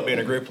fail at being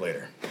a group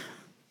leader.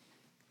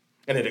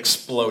 And it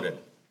exploded.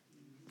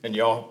 And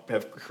y'all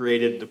have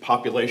created the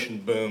population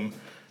boom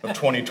of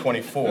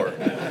 2024.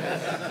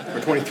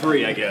 Or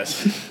 23, I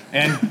guess.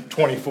 And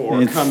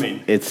 24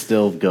 coming. It's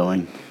still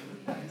going.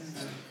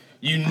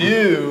 You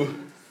knew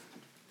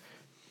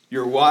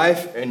your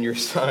wife and your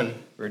son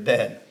were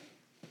dead.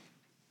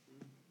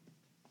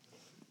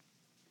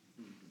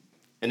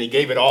 And he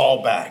gave it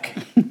all back.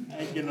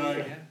 Thank you,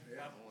 Lord.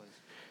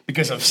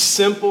 Because of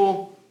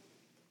simple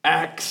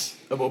acts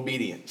of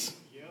obedience.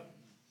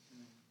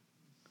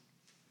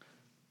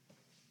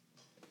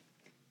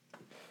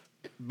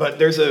 But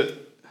there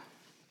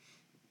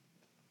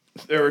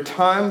are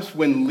times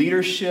when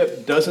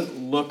leadership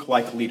doesn't look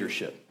like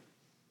leadership.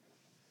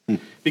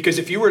 Because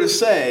if you were to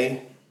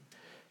say,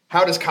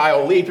 how does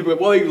Kyle lead? People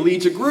go, well, he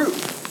leads a group.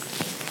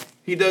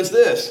 He does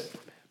this.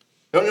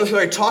 Don't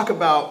necessarily talk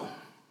about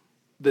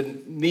the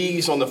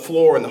knees on the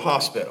floor in the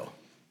hospital.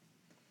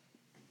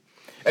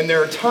 And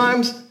there are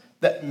times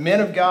that,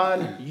 men of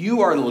God,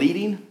 you are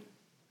leading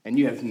and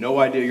you have no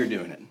idea you're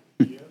doing it.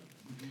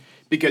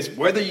 Because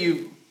whether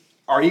you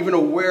are even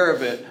aware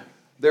of it,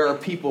 there are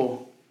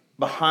people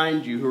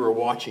behind you who are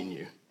watching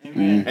you.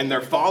 Amen. And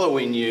they're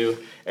following you,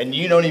 and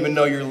you don't even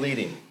know you're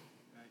leading.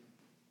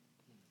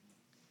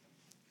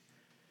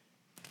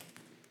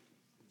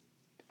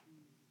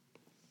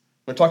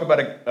 I'm going to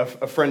talk about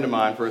a friend of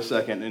mine for a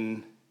second.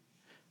 And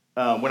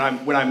when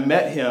I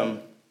met him,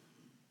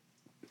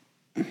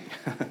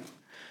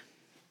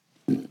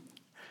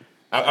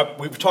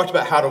 we've talked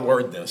about how to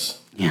word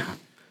this. Yeah.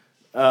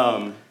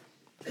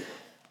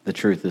 The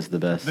truth is the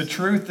best. The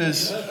truth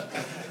is,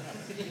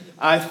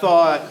 I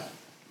thought,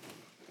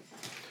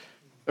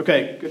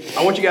 okay,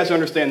 I want you guys to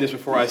understand this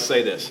before I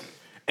say this.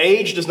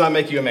 Age does not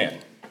make you a man.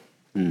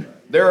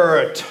 There are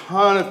a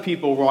ton of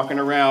people walking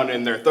around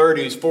in their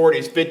 30s,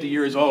 40s, 50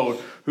 years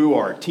old who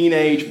are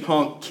teenage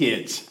punk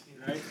kids.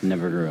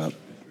 Never grew up.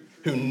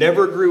 Who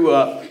never grew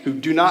up, who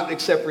do not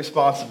accept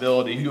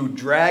responsibility, who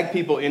drag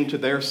people into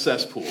their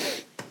cesspool,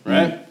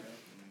 right?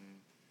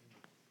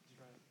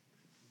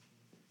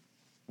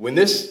 When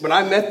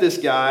I met this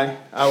guy,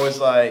 I was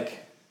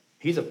like,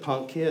 he's a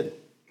punk kid.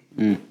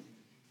 And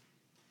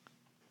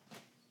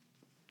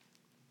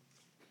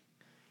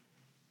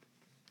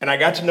I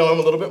got to know him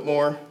a little bit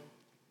more.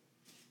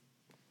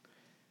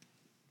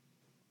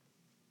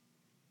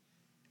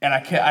 And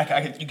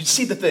you could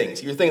see the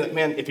things. You're thinking,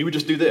 man, if he would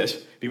just do this,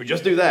 if he would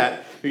just do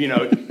that,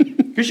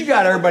 because you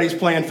got everybody's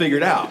plan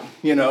figured out.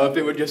 If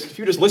you would just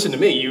listen to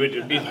me, your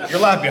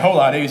life would be a whole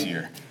lot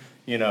easier.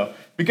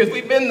 Because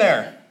we've been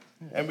there,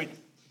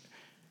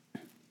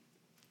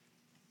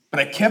 but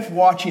I kept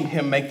watching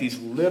him make these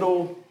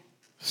little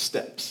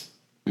steps,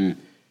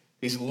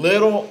 these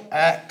little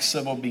acts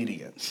of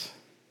obedience.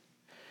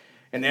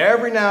 And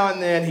every now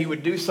and then he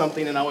would do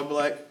something, and I would be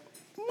like,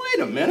 wait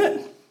a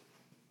minute.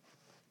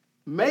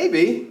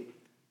 Maybe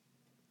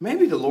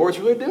the Lord's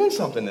really doing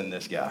something in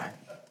this guy.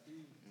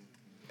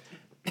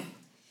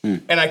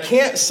 And I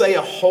can't say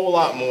a whole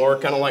lot more,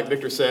 kind of like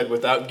Victor said,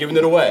 without giving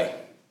it away.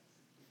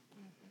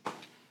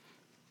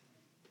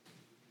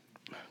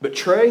 But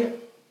Trey, I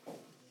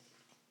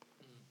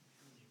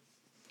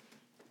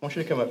want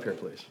you to come up here,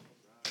 please.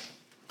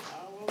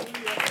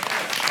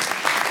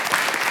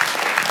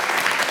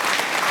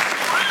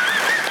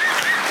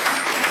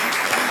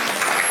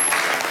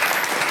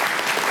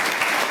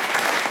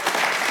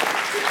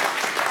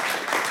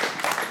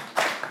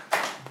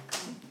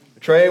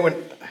 Trey,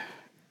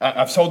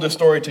 I've told this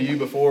story to you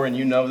before, and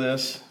you know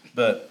this,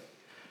 but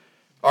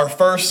our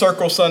first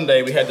Circle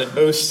Sunday, we had the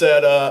booth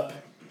set up,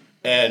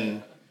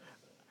 and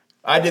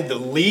I did the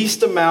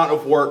least amount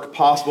of work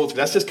possible.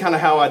 That's just kind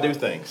of how I do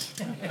things.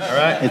 All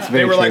right? It's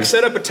very They were true. like,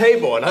 set up a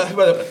table, and I set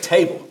up a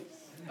table.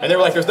 And they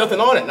were like, there's nothing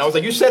on it. And I was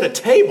like, you set a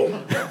table.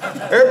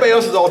 Everybody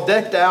else is all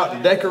decked out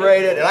and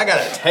decorated, and I got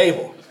a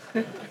table.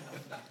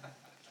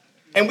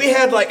 And we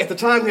had at the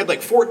time, we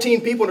had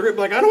 14 people in the group,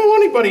 I don't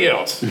want anybody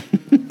else.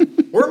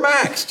 We're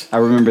maxed. I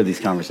remember these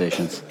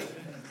conversations.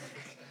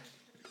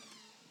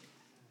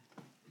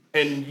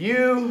 And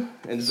you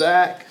and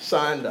Zach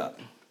signed up.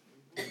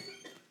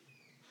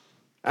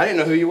 I didn't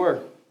know who you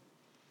were.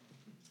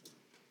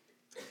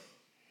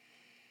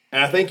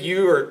 And I think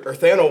you or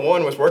Thano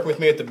One was working with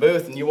me at the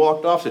booth, and you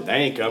walked off and said, they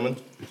ain't coming.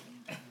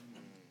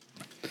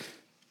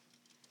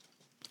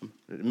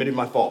 Admitted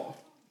my fault.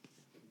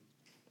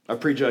 I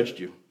prejudged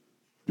you.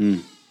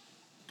 And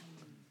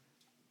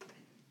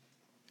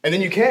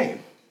then you came.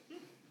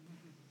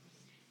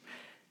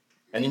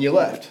 And then you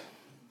left.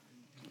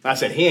 I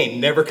said, he ain't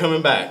never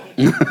coming back.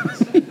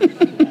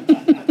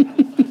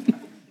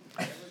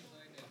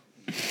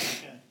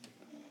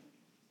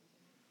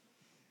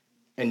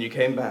 And you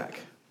came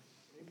back.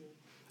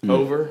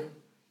 Over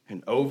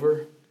and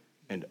over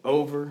and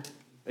over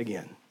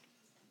again.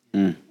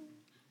 You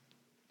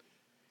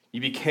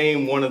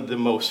became one of the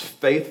most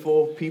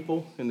faithful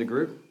people in the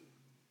group.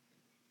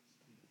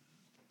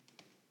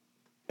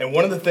 And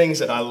one of the things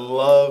that I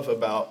love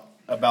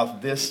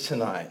about this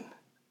tonight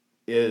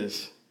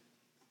is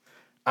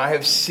I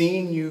have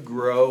seen you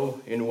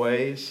grow in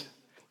ways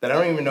that I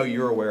don't even know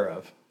you're aware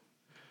of.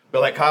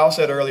 But like Kyle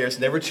said earlier, it's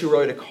never too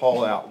early to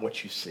call out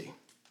what you see.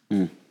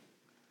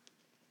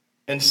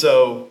 And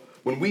so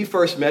when we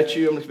first met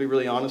you, I'm going to be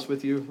really honest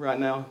with you right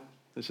now.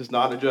 This is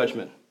not a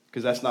judgment,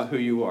 because that's not who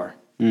you are.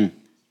 You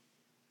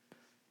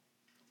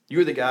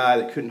were the guy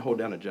that couldn't hold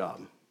down a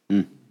job.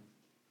 And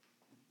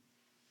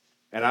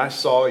I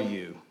saw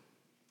you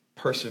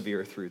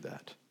persevere through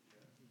that.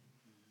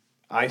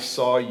 I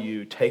saw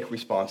you take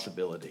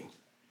responsibility.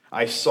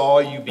 I saw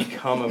you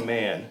become a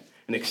man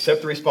and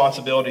accept the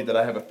responsibility that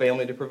I have a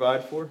family to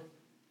provide for.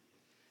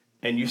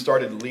 And you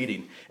started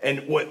leading.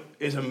 And what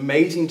is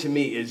amazing to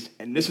me is,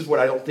 and this is what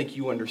I don't think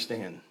you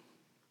understand,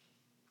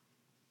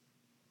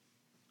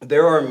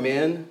 there are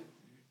men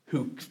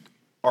who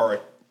are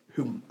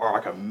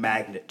like a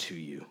magnet to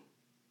you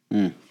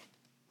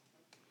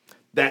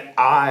that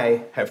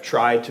I have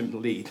tried to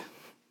lead,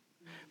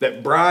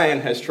 that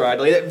Brian has tried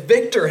to lead, that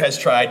Victor has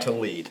tried to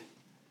lead.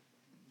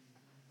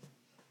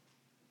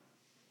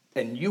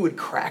 And you would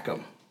crack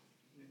them.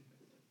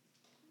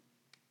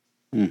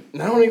 And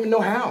I don't even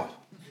know how.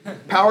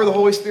 Power of the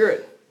Holy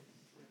Spirit.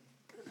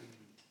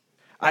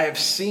 I have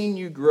seen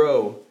you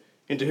grow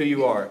into who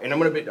you are. And I'm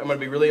going to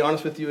be really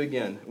honest with you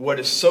again. What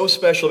is so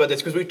special about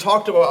this, because we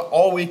talked about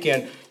all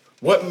weekend,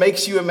 what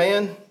makes you a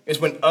man is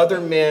when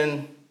other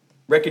men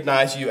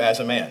recognize you as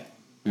a man.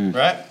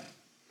 Right?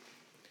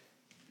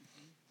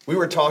 We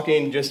were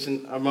talking just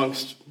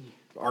amongst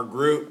our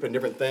group and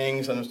different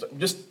things, and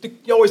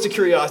always the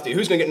curiosity,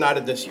 who's going to get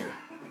knighted this year?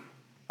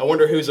 I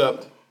wonder who's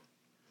up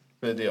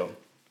for the deal.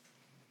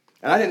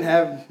 And I didn't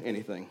have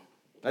anything.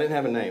 I didn't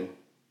have a name.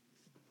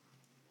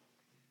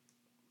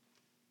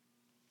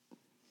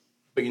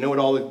 But you know what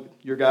all of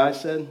your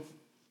guys said?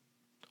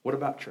 What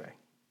about Trey?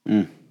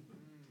 And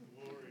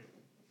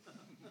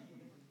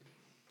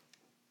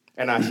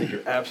I said,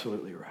 you're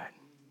absolutely right.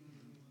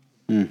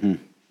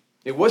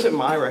 It wasn't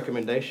my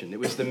recommendation. It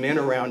was the men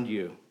around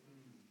you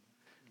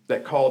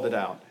that called it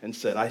out and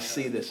said, I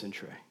see this in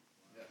Trey.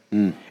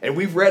 And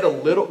we've read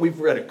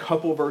a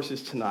couple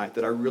verses tonight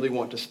that I really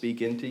want to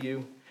speak into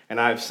you. And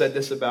I've said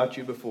this about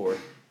you before.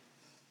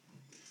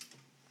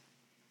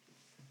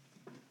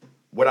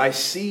 What I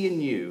see in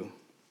you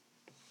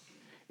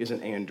is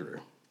an Andrew.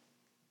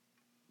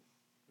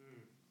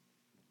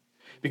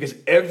 Because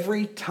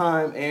every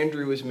time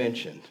Andrew is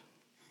mentioned,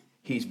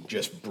 he's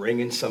just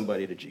bringing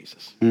somebody to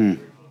Jesus.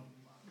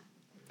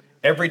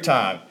 Every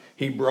time.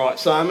 He brought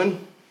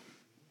Simon.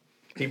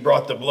 He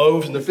brought the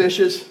loaves and the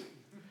fishes.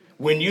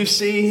 When you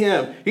see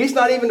him, he's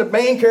not even the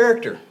main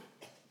character.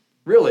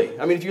 Really.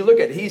 I mean, if you look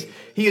at it,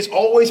 he is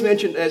always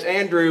mentioned as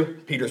Andrew,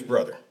 Peter's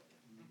brother.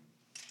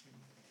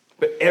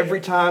 But every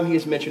time he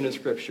is mentioned in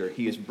Scripture,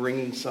 he is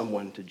bringing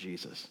someone to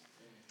Jesus.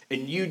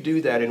 And you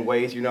do that in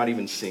ways you're not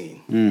even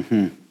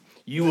seeing.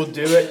 You will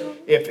do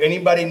it if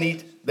anybody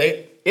needs...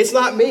 It's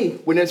not me.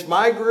 When it's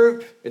my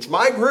group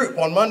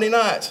on Monday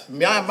nights,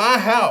 my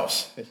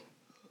house.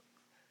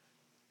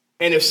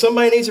 And if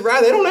somebody needs a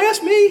ride, they don't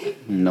ask me.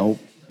 Nope,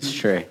 it's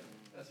Trey.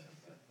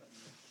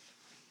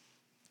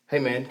 Hey,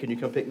 man, can you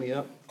come pick me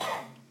up?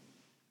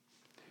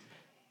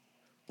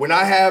 When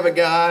I have a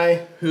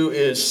guy who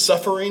is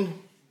suffering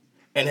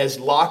and has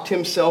locked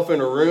himself in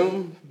a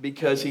room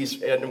because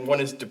he's in one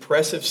of his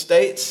depressive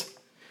states,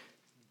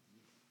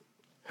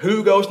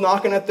 who goes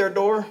knocking at their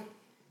door?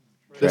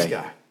 This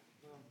guy.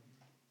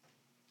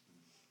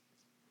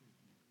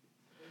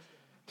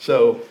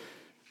 So,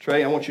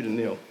 Trey, I want you to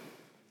kneel.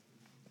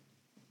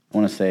 I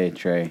want to say,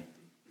 Trey,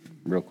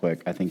 real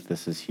quick, I think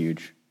this is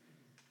huge.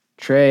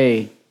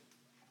 Trey,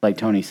 like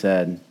Tony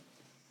said,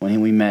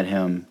 when we met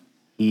him,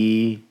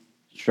 he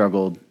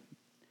struggled.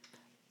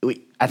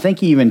 I think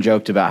he even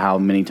joked about how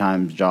many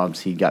times jobs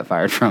he got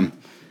fired from.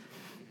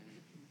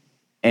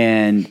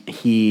 And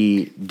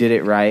he did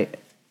it right,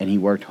 and he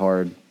worked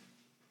hard,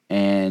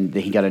 and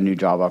he got a new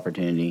job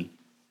opportunity.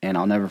 And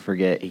I'll never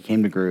forget, he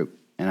came to group,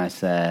 and I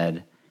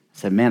said,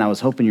 man, I was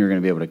hoping you were going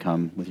to be able to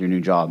come with your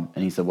new job.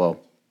 And he said, well,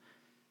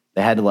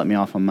 they had to let me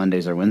off on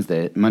Mondays and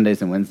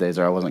Wednesdays,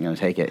 or I wasn't going to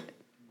take it.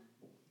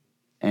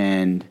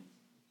 And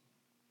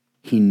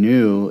he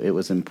knew it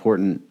was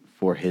important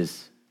for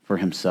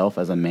himself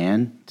as a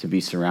man to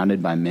be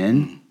surrounded by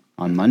men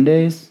on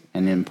Mondays,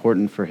 and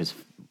important for his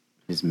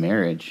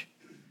marriage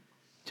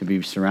to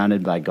be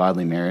surrounded by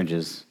godly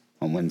marriages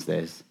on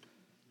Wednesdays.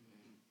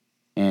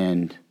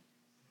 And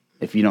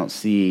if you don't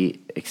see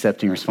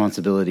accepting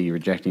responsibility,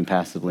 rejecting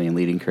passively, and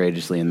leading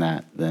courageously in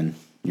that, then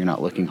you're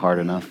not looking hard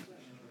enough.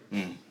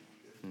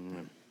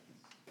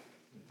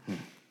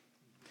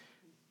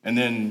 And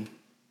then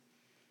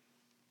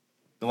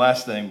the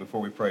last thing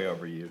before we pray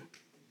over you.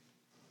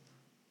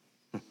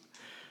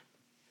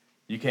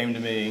 You came to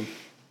me,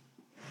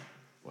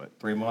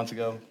 4 months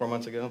ago,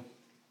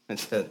 and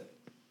said,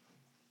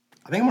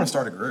 I think I'm going to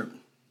start a group.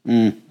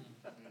 And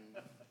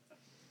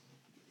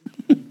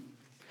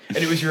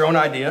it was your own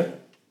idea.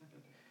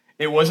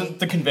 It wasn't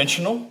the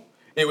conventional.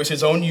 It was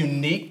his own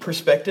unique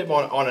perspective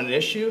on an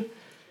issue.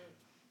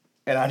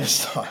 And I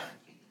just thought,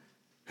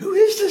 who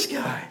is this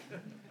guy?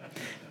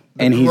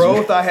 The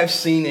growth I have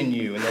seen in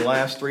you in the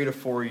last 3 to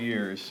 4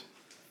 years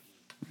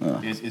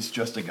is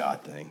just a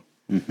God thing.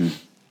 Mm-hmm.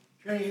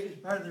 Trey is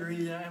part of the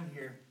reason I'm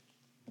here.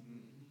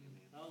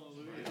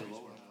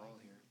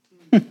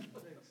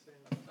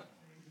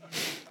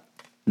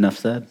 Enough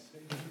said.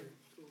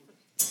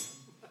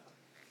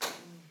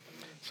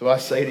 So I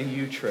say to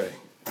you, Trey,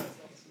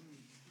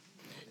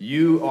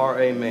 you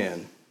are a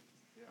man.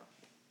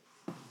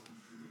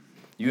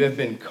 You have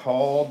been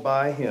called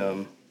by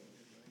him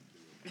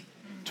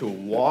to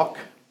walk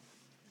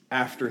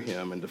after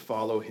him and to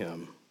follow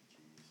him.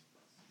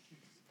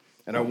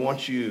 And I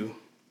want you,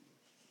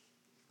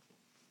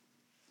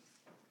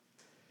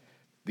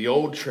 the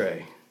old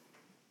Trey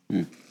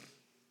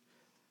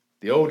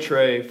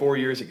 4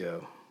 years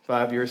ago,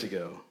 5 years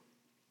ago,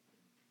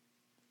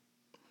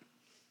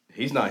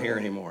 he's not here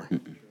anymore.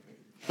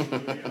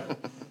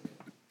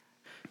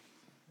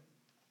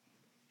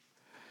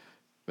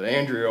 But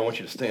Andrew, I want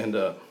you to stand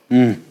up.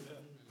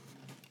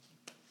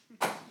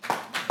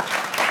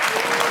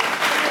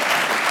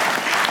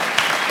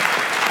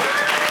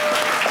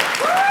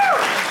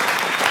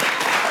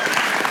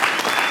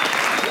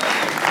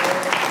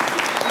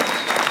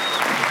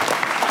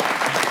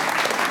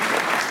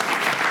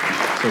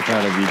 So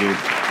proud of you, dude.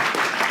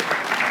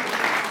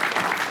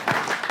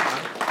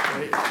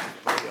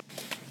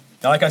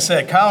 Now, like I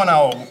said, Kyle and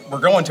I, we're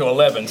going to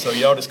 11, so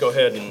y'all just go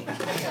ahead and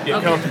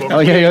get comfortable. Oh,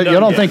 yeah, you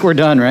don't think we're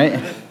done, right?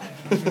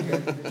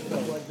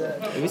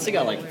 We still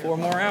got like 4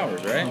 more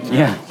hours, right?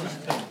 Yeah.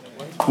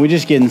 We're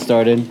just getting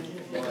started.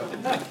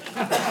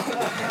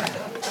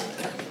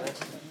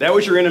 That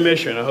was your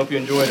intermission. I hope you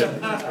enjoyed it.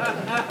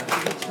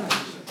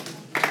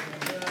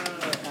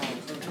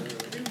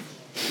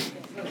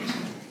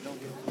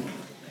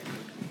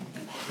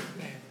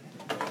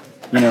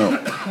 You know,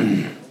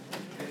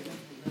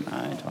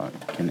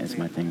 is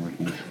my thing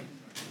working?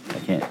 I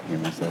can't hear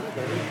myself.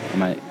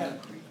 Am I?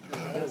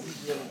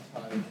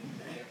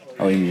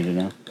 Oh, you muted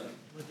now?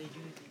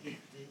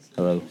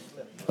 Hello?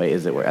 Wait,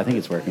 is it working? I think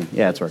it's working.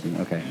 Yeah, it's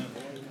working. Okay.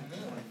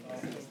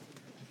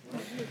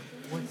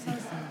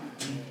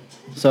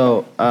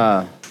 So,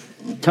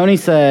 Tony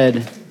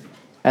said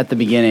at the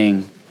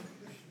beginning,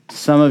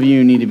 some of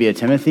you need to be a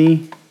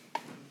Timothy.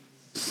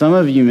 Some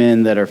of you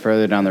men that are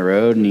further down the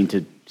road need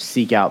to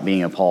seek out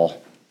being a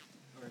Paul.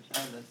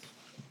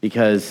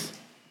 Because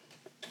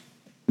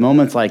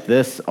moments like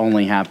this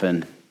only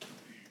happen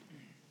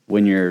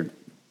when you're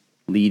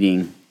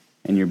leading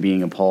and you're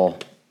being a Paul.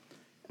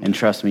 And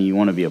trust me, you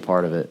want to be a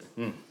part of it.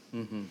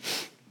 Mm-hmm.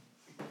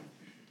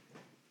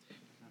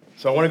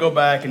 So I want to go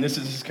back, and this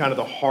is kind of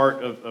the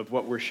heart of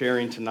what we're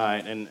sharing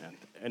tonight,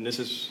 and this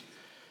is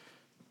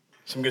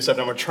some good stuff.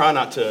 And I'm going to try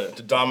not to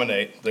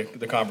dominate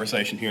the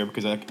conversation here,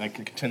 because I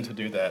can tend to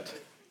do that.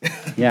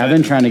 Yeah, I've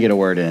been trying to get a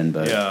word in,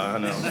 but... Yeah, I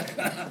know.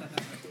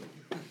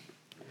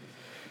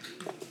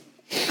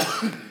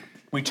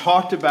 We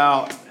talked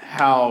about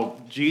how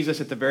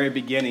Jesus at the very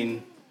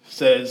beginning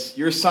says,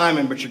 you're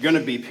Simon, but you're going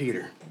to be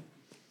Peter.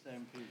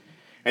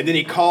 And then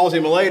he calls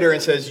him later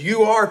and says,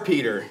 you are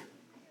Peter.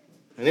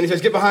 And then he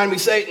says, get behind me,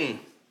 Satan.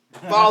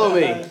 Follow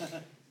me.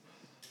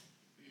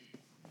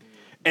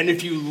 And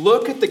if you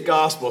look at the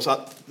Gospels,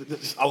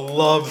 I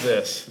love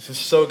this. This is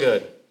so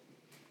good.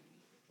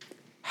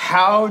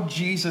 How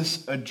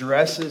Jesus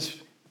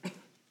addresses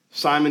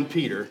Simon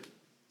Peter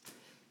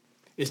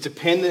is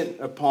dependent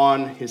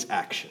upon his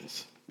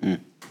actions.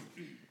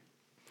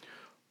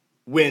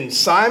 When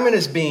Simon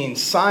is being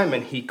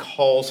Simon, he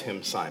calls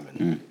him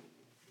Simon.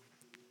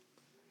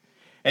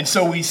 And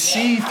so we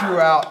see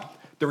throughout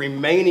the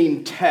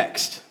remaining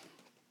text,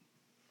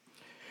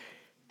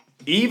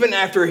 even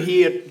after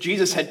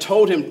Jesus had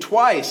told him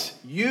twice,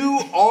 you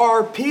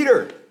are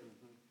Peter.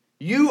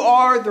 You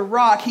are the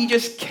rock. He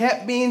just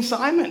kept being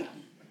Simon.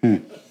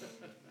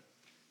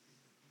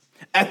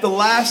 At the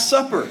Last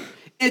Supper,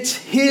 it's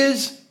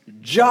his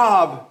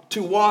job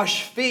to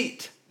wash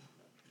feet.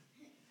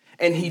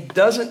 And he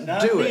doesn't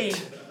do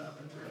it.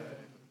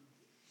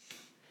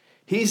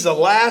 He's the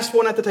last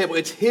one at the table.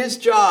 It's his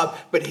job,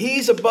 but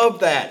he's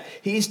above that.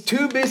 He's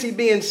too busy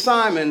being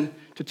Simon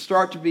to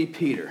start to be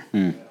Peter.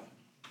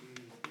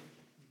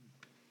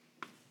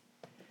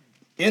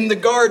 In the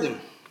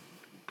garden,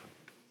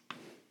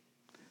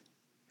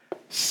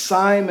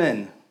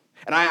 Simon,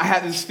 and I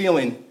had this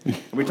feeling, and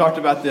we talked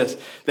about this,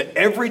 that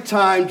every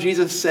time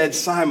Jesus said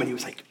Simon, he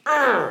was like,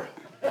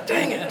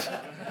 dang it,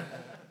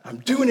 I'm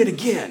doing it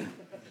again.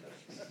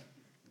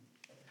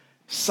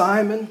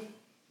 Simon,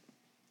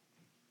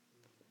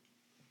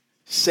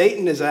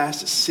 Satan is asked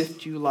to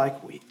sift you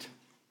like wheat.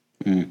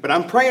 But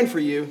I'm praying for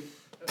you.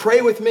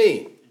 Pray with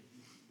me.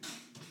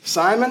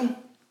 Simon,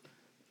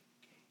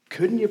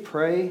 couldn't you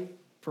pray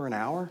for an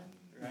hour?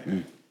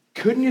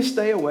 Couldn't you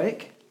stay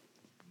awake?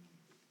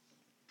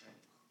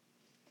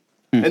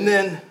 And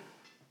then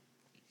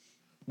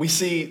we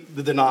see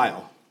the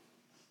denial,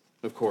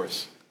 of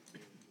course.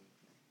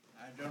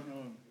 I don't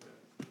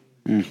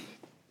know him.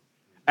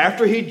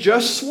 After he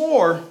just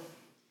swore,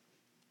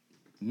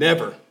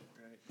 never.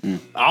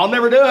 I'll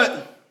never do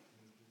it.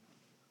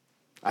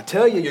 I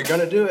tell you, you're going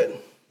to do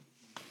it.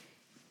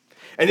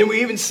 And then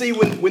we even see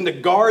when the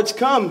guards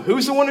come,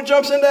 who's the one who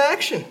jumps into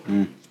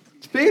action?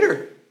 It's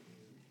Peter.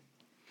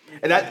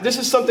 And this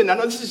is something, I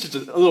know this is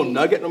just a little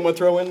nugget I'm going to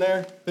throw in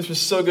there. This was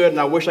so good, and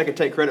I wish I could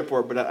take credit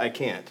for it, but I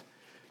can't.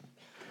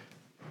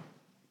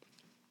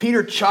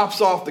 Peter chops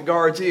off the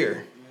guard's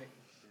ear,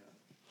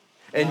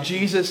 and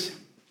Jesus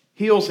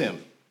heals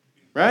him,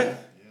 right?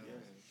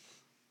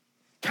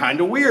 Kind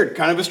of weird,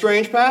 kind of a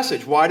strange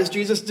passage. Why does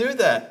Jesus do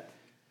that?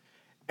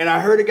 And I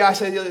heard a guy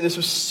say the other day, this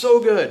was so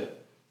good.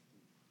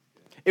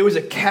 It was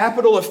a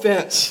capital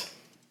offense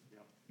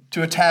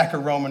to attack a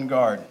Roman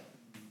guard.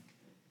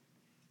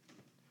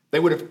 They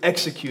would have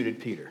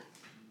executed Peter.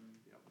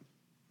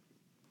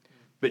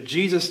 But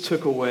Jesus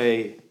took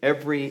away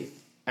every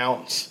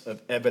ounce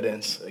of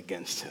evidence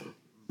against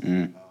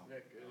him.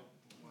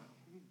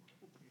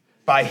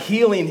 By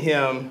healing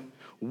him,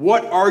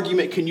 what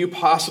argument can you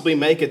possibly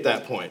make at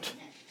that point?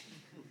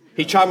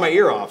 He chopped my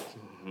ear off.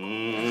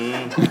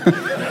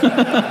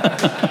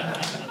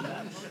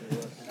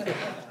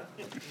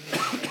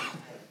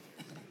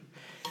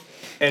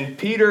 And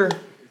Peter,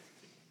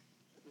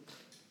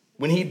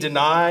 when he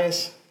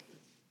denies,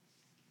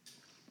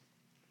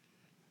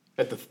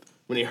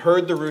 when he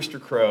heard the rooster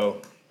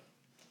crow,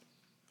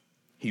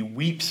 he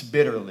weeps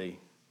bitterly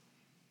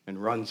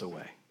and runs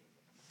away.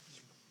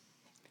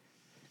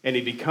 And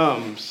he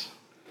becomes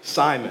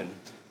Simon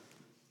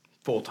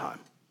full time.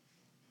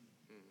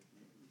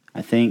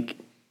 I think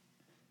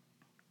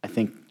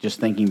just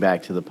thinking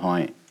back to the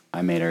point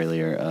I made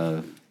earlier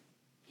of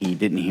he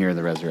didn't hear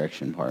the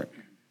resurrection part.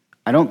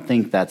 I don't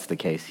think that's the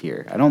case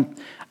here. I don't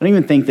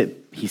even think that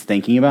he's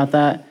thinking about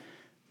that.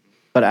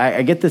 But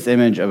I get this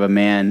image of a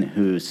man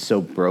who's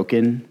so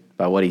broken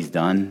by what he's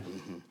done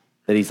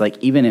that he's like,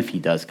 even if he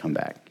does come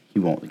back, he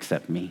won't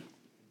accept me.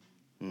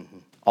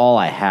 All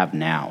I have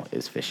now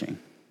is fishing.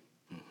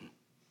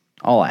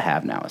 All I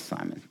have now is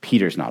Simon.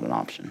 Peter's not an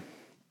option.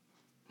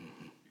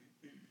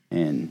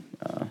 And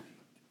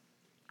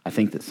I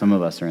think that some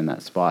of us are in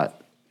that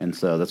spot. And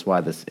so that's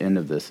why this end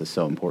of this is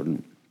so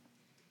important.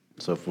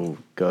 So if we'll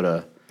go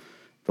to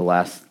the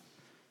last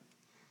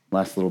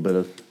little bit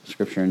of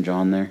scripture in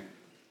John there.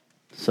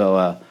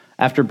 So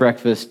after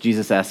breakfast,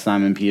 Jesus asked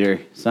Simon Peter,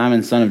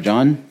 Simon, son of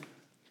John,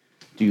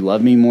 do you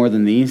love me more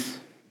than these?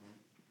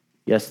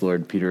 Yes,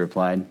 Lord, Peter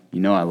replied. You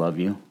know I love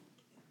you.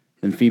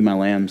 Then feed my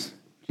lambs,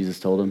 Jesus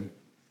told him.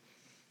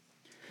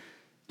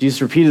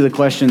 Jesus repeated the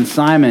question,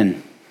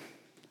 Simon,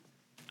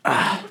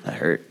 that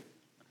hurt.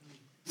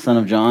 Son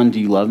of John, do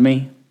you love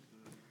me?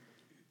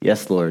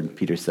 Yes, Lord,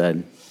 Peter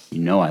said. You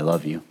know I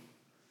love you.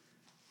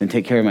 Then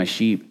take care of my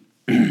sheep.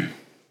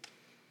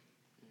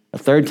 A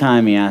third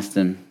time he asked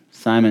him,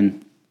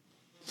 Simon,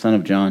 son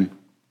of John,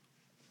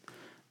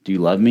 do you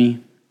love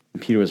me?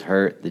 And Peter was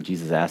hurt that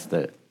Jesus asked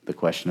the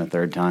question a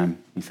third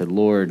time. He said,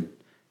 Lord,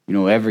 you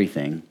know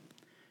everything.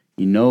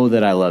 You know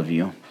that I love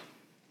you.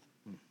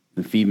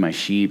 Then feed my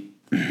sheep.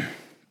 I'll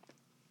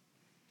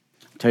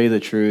tell you the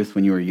truth,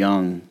 when you were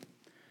young,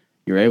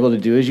 you were able to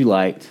do as you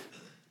liked.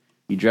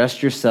 You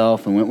dressed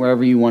yourself and went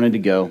wherever you wanted to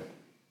go.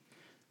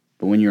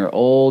 But when you are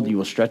old, you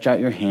will stretch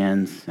out your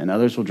hands, and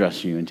others will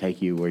dress you and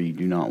take you where you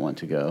do not want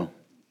to go.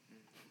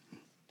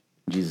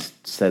 Jesus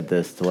said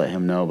this to let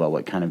him know about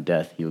what kind of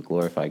death he would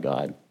glorify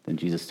God. Then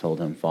Jesus told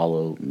him,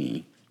 follow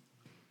me.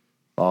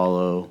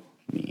 Follow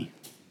me.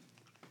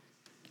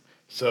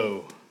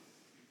 So,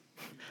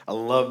 I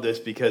love this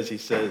because he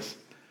says,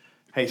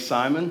 hey,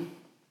 Simon,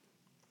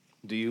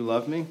 do you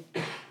love me?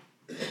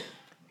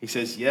 He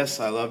says, yes,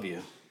 I love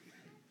you.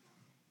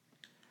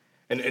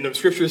 And the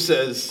scripture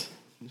says,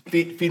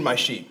 feed my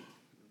sheep.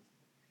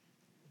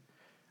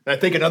 And I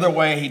think another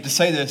way to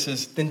say this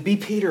is, then be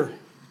Peter.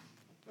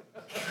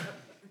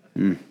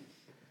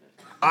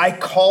 I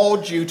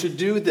called you to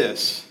do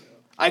this.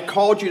 I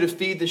called you to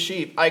feed the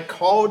sheep. I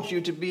called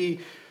you to be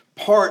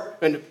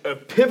a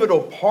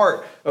pivotal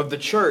part of the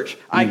church.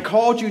 I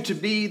called you to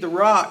be the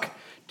rock.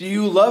 Do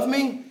you love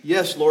me?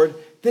 Yes, Lord.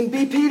 Then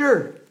be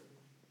Peter.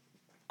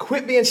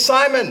 Quit being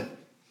Simon.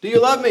 Do you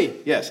love me?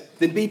 Yes.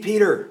 Then be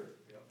Peter.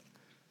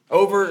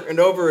 over and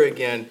over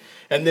again.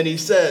 And then he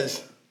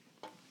says,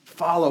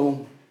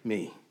 follow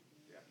me.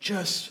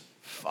 Just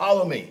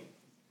follow me.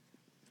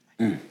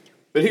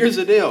 But here's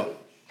the deal.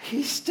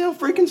 He's still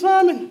freaking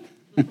Simon.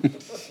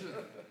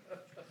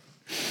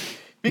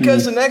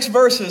 Because the next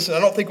verses, and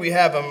I don't think we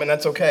have them, and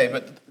that's okay,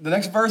 but the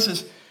next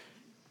verses,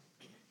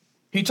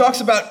 he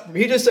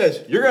just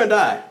says, you're going to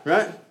die,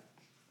 right?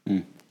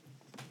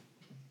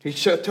 He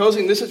tells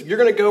him, you're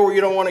going to go where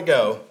you don't want to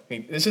go.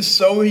 This is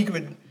so he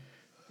could,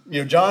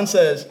 John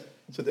says,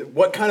 so that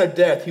what kind of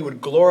death he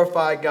would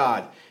glorify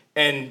God.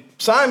 And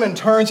Simon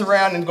turns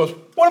around and goes,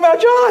 what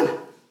about John?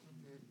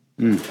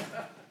 And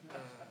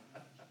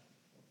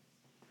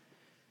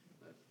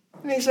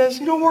he says,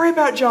 don't worry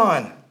about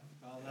John.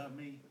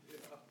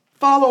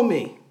 Follow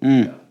me.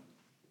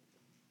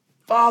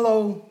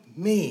 Follow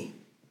me.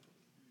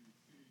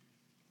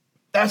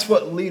 That's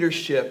what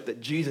leadership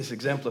that Jesus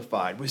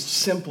exemplified, was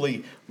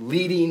simply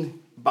leading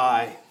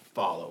by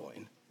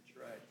following.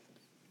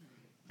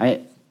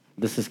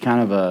 This is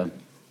kind of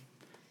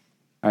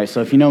all right,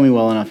 so if you know me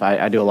well enough,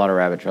 I do a lot of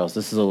rabbit trails.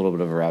 This is a little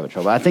bit of a rabbit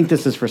trail, but I think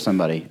this is for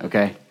somebody,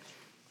 okay?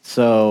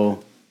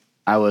 So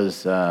I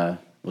was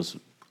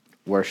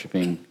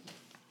worshiping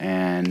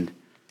and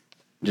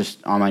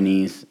just on my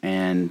knees,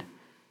 and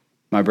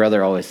my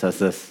brother always says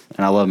this,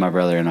 and I love my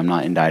brother, and I'm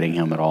not indicting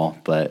him at all,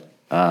 but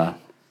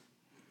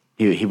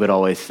he would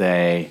always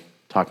say,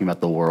 talking about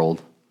the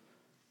world,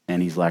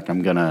 and he's like,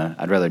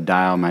 I'd rather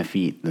die on my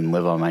feet than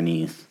live on my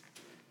knees.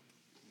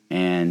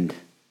 And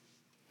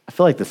I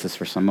feel like this is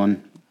for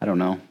someone, I don't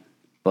know,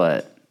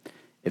 but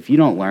if you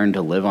don't learn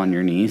to live on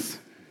your knees,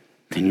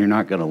 then you're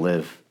not going to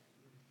live.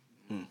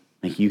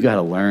 Like, you got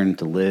to learn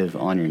to live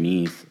on your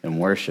knees and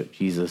worship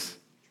Jesus.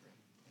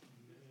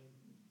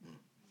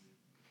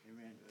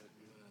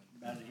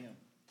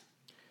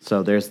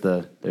 So there's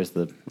the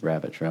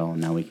rabbit trail, and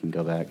now we can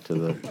go back to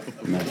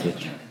the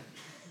message.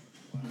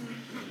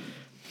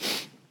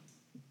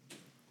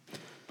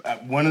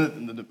 One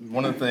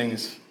of the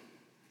things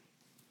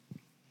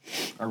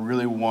I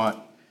really want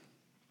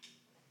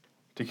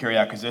to carry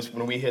out, because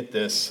when we hit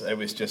this, it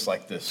was just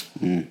like this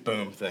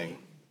boom thing.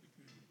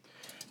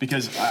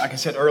 Because, like I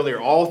said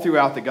earlier, all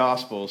throughout the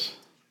Gospels,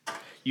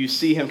 you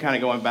see him kind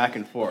of going back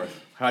and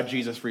forth, how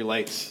Jesus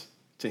relates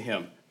to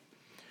him.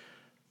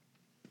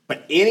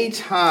 But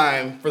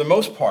anytime, for the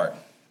most part,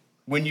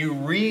 when you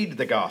read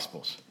the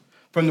Gospels,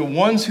 from the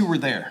ones who were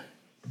there,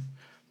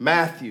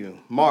 Matthew,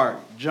 Mark,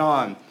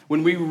 John,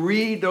 when we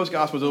read those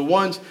Gospels, the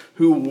ones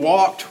who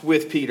walked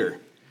with Peter,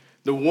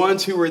 the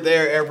ones who were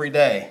there every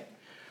day,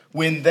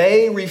 when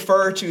they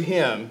refer to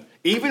him,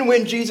 even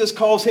when Jesus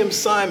calls him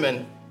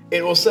Simon,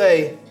 it will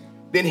say,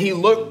 then he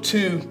looked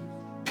to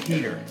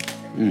Peter.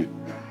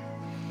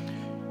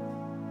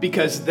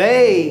 Because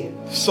they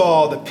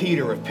saw the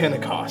Peter of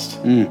Pentecost.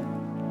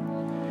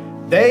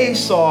 They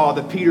saw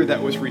the Peter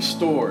that was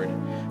restored.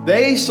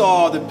 They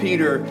saw the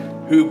Peter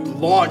who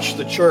launched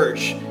the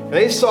church.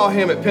 They saw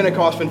him at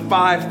Pentecost when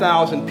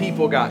 5,000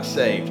 people got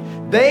saved.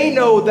 They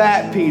know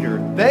that Peter.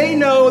 They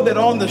know that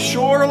on the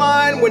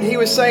shoreline when he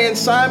was saying,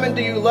 Simon,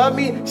 do you love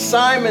me?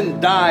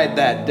 Simon died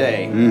that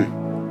day.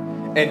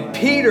 And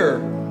Peter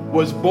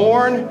was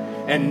born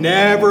and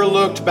never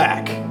looked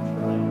back.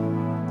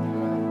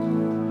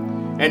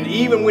 And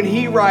even when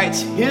he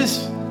writes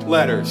his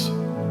letters,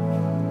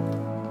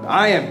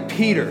 I am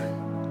Peter,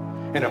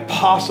 an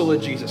apostle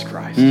of Jesus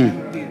Christ.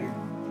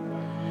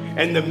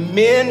 And the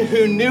men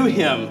who knew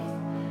him,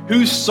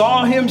 who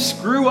saw him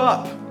screw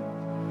up,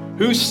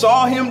 who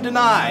saw him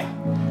deny,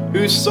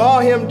 who saw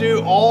him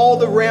do all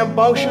the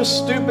rambunctious,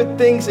 stupid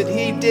things that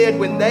he did,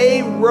 when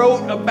they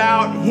wrote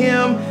about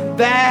him,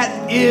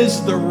 that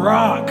is the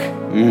rock.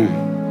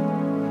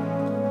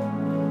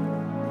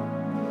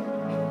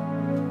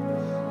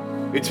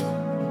 It's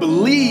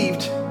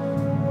believed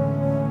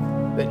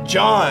that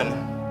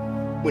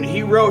John, when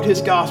he wrote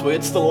his gospel,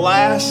 it's the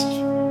last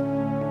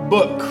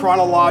book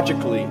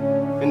chronologically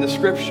in the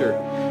scripture,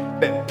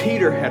 that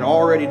Peter had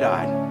already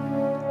died.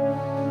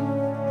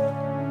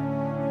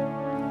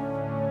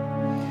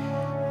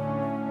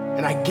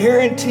 And I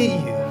guarantee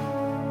you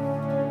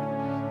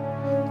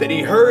that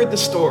he heard the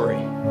story.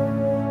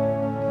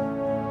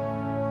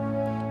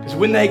 Because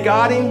when they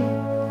got him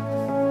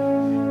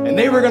and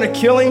they were going to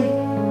kill him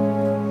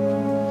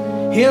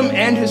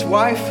and his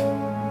wife,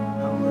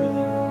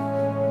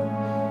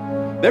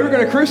 they were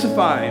going to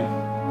crucify him.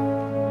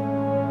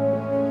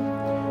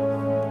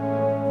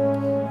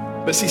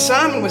 But see,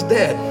 Simon was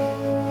dead.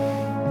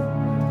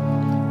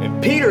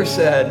 And Peter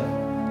said,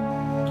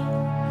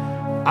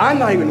 I'm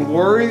not even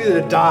worthy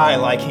to die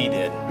like he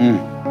did.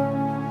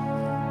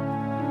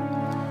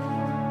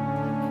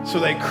 So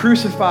they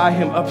crucify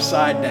him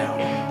upside down.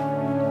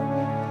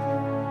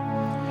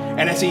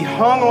 And as he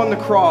hung on the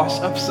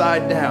cross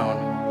upside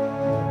down,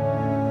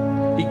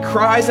 he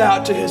cries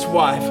out to his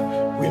wife,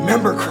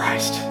 remember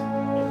Christ.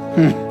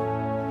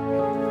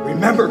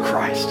 Remember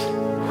Christ.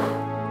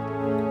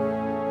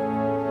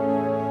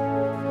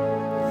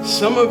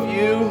 Some of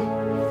you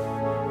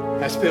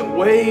have spent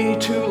way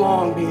too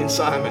long being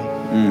Simon.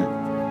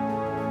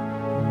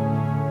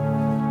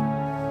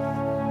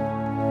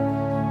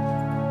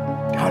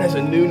 has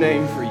a new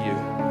name for you.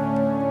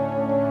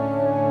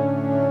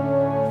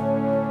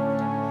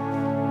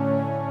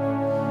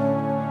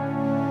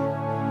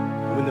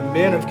 When the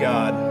men of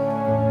God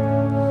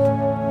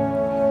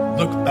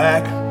look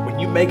back, when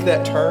you make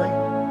that turn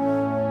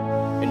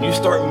and you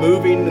start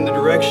moving in the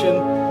direction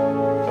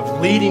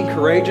of leading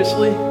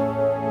courageously,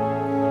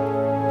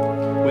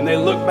 when they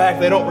look back,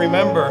 they don't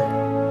remember.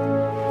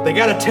 They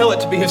got to tell it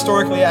to be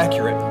historically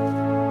accurate.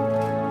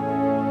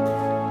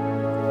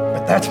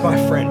 But that's my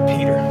friend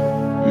Peter.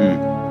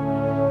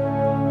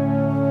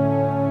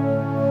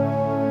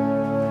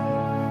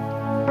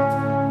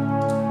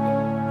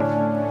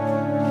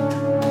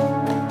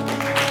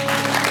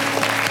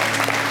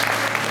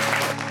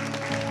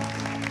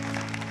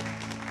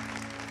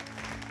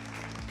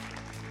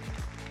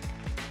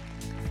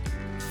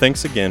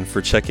 Thanks again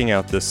for checking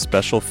out this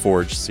special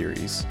Forge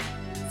series.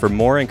 For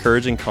more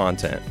encouraging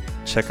content,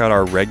 check out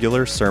our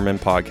regular sermon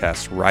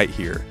podcast right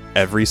here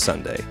every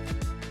Sunday.